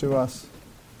things to us.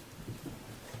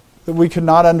 That we could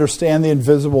not understand the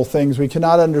invisible things. We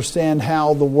cannot understand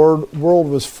how the world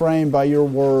was framed by your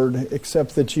word,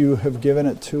 except that you have given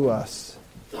it to us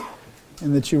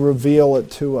and that you reveal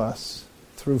it to us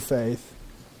through faith.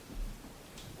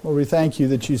 Lord, we thank you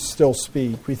that you still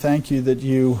speak. We thank you that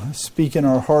you speak in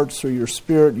our hearts through your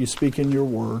Spirit. You speak in your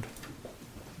word.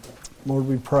 Lord,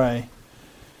 we pray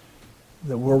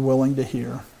that we're willing to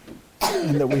hear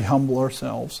and that we humble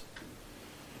ourselves.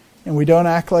 And we don't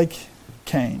act like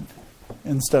Cain.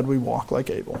 Instead, we walk like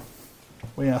Abel.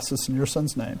 We ask this in your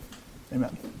Son's name.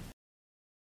 Amen.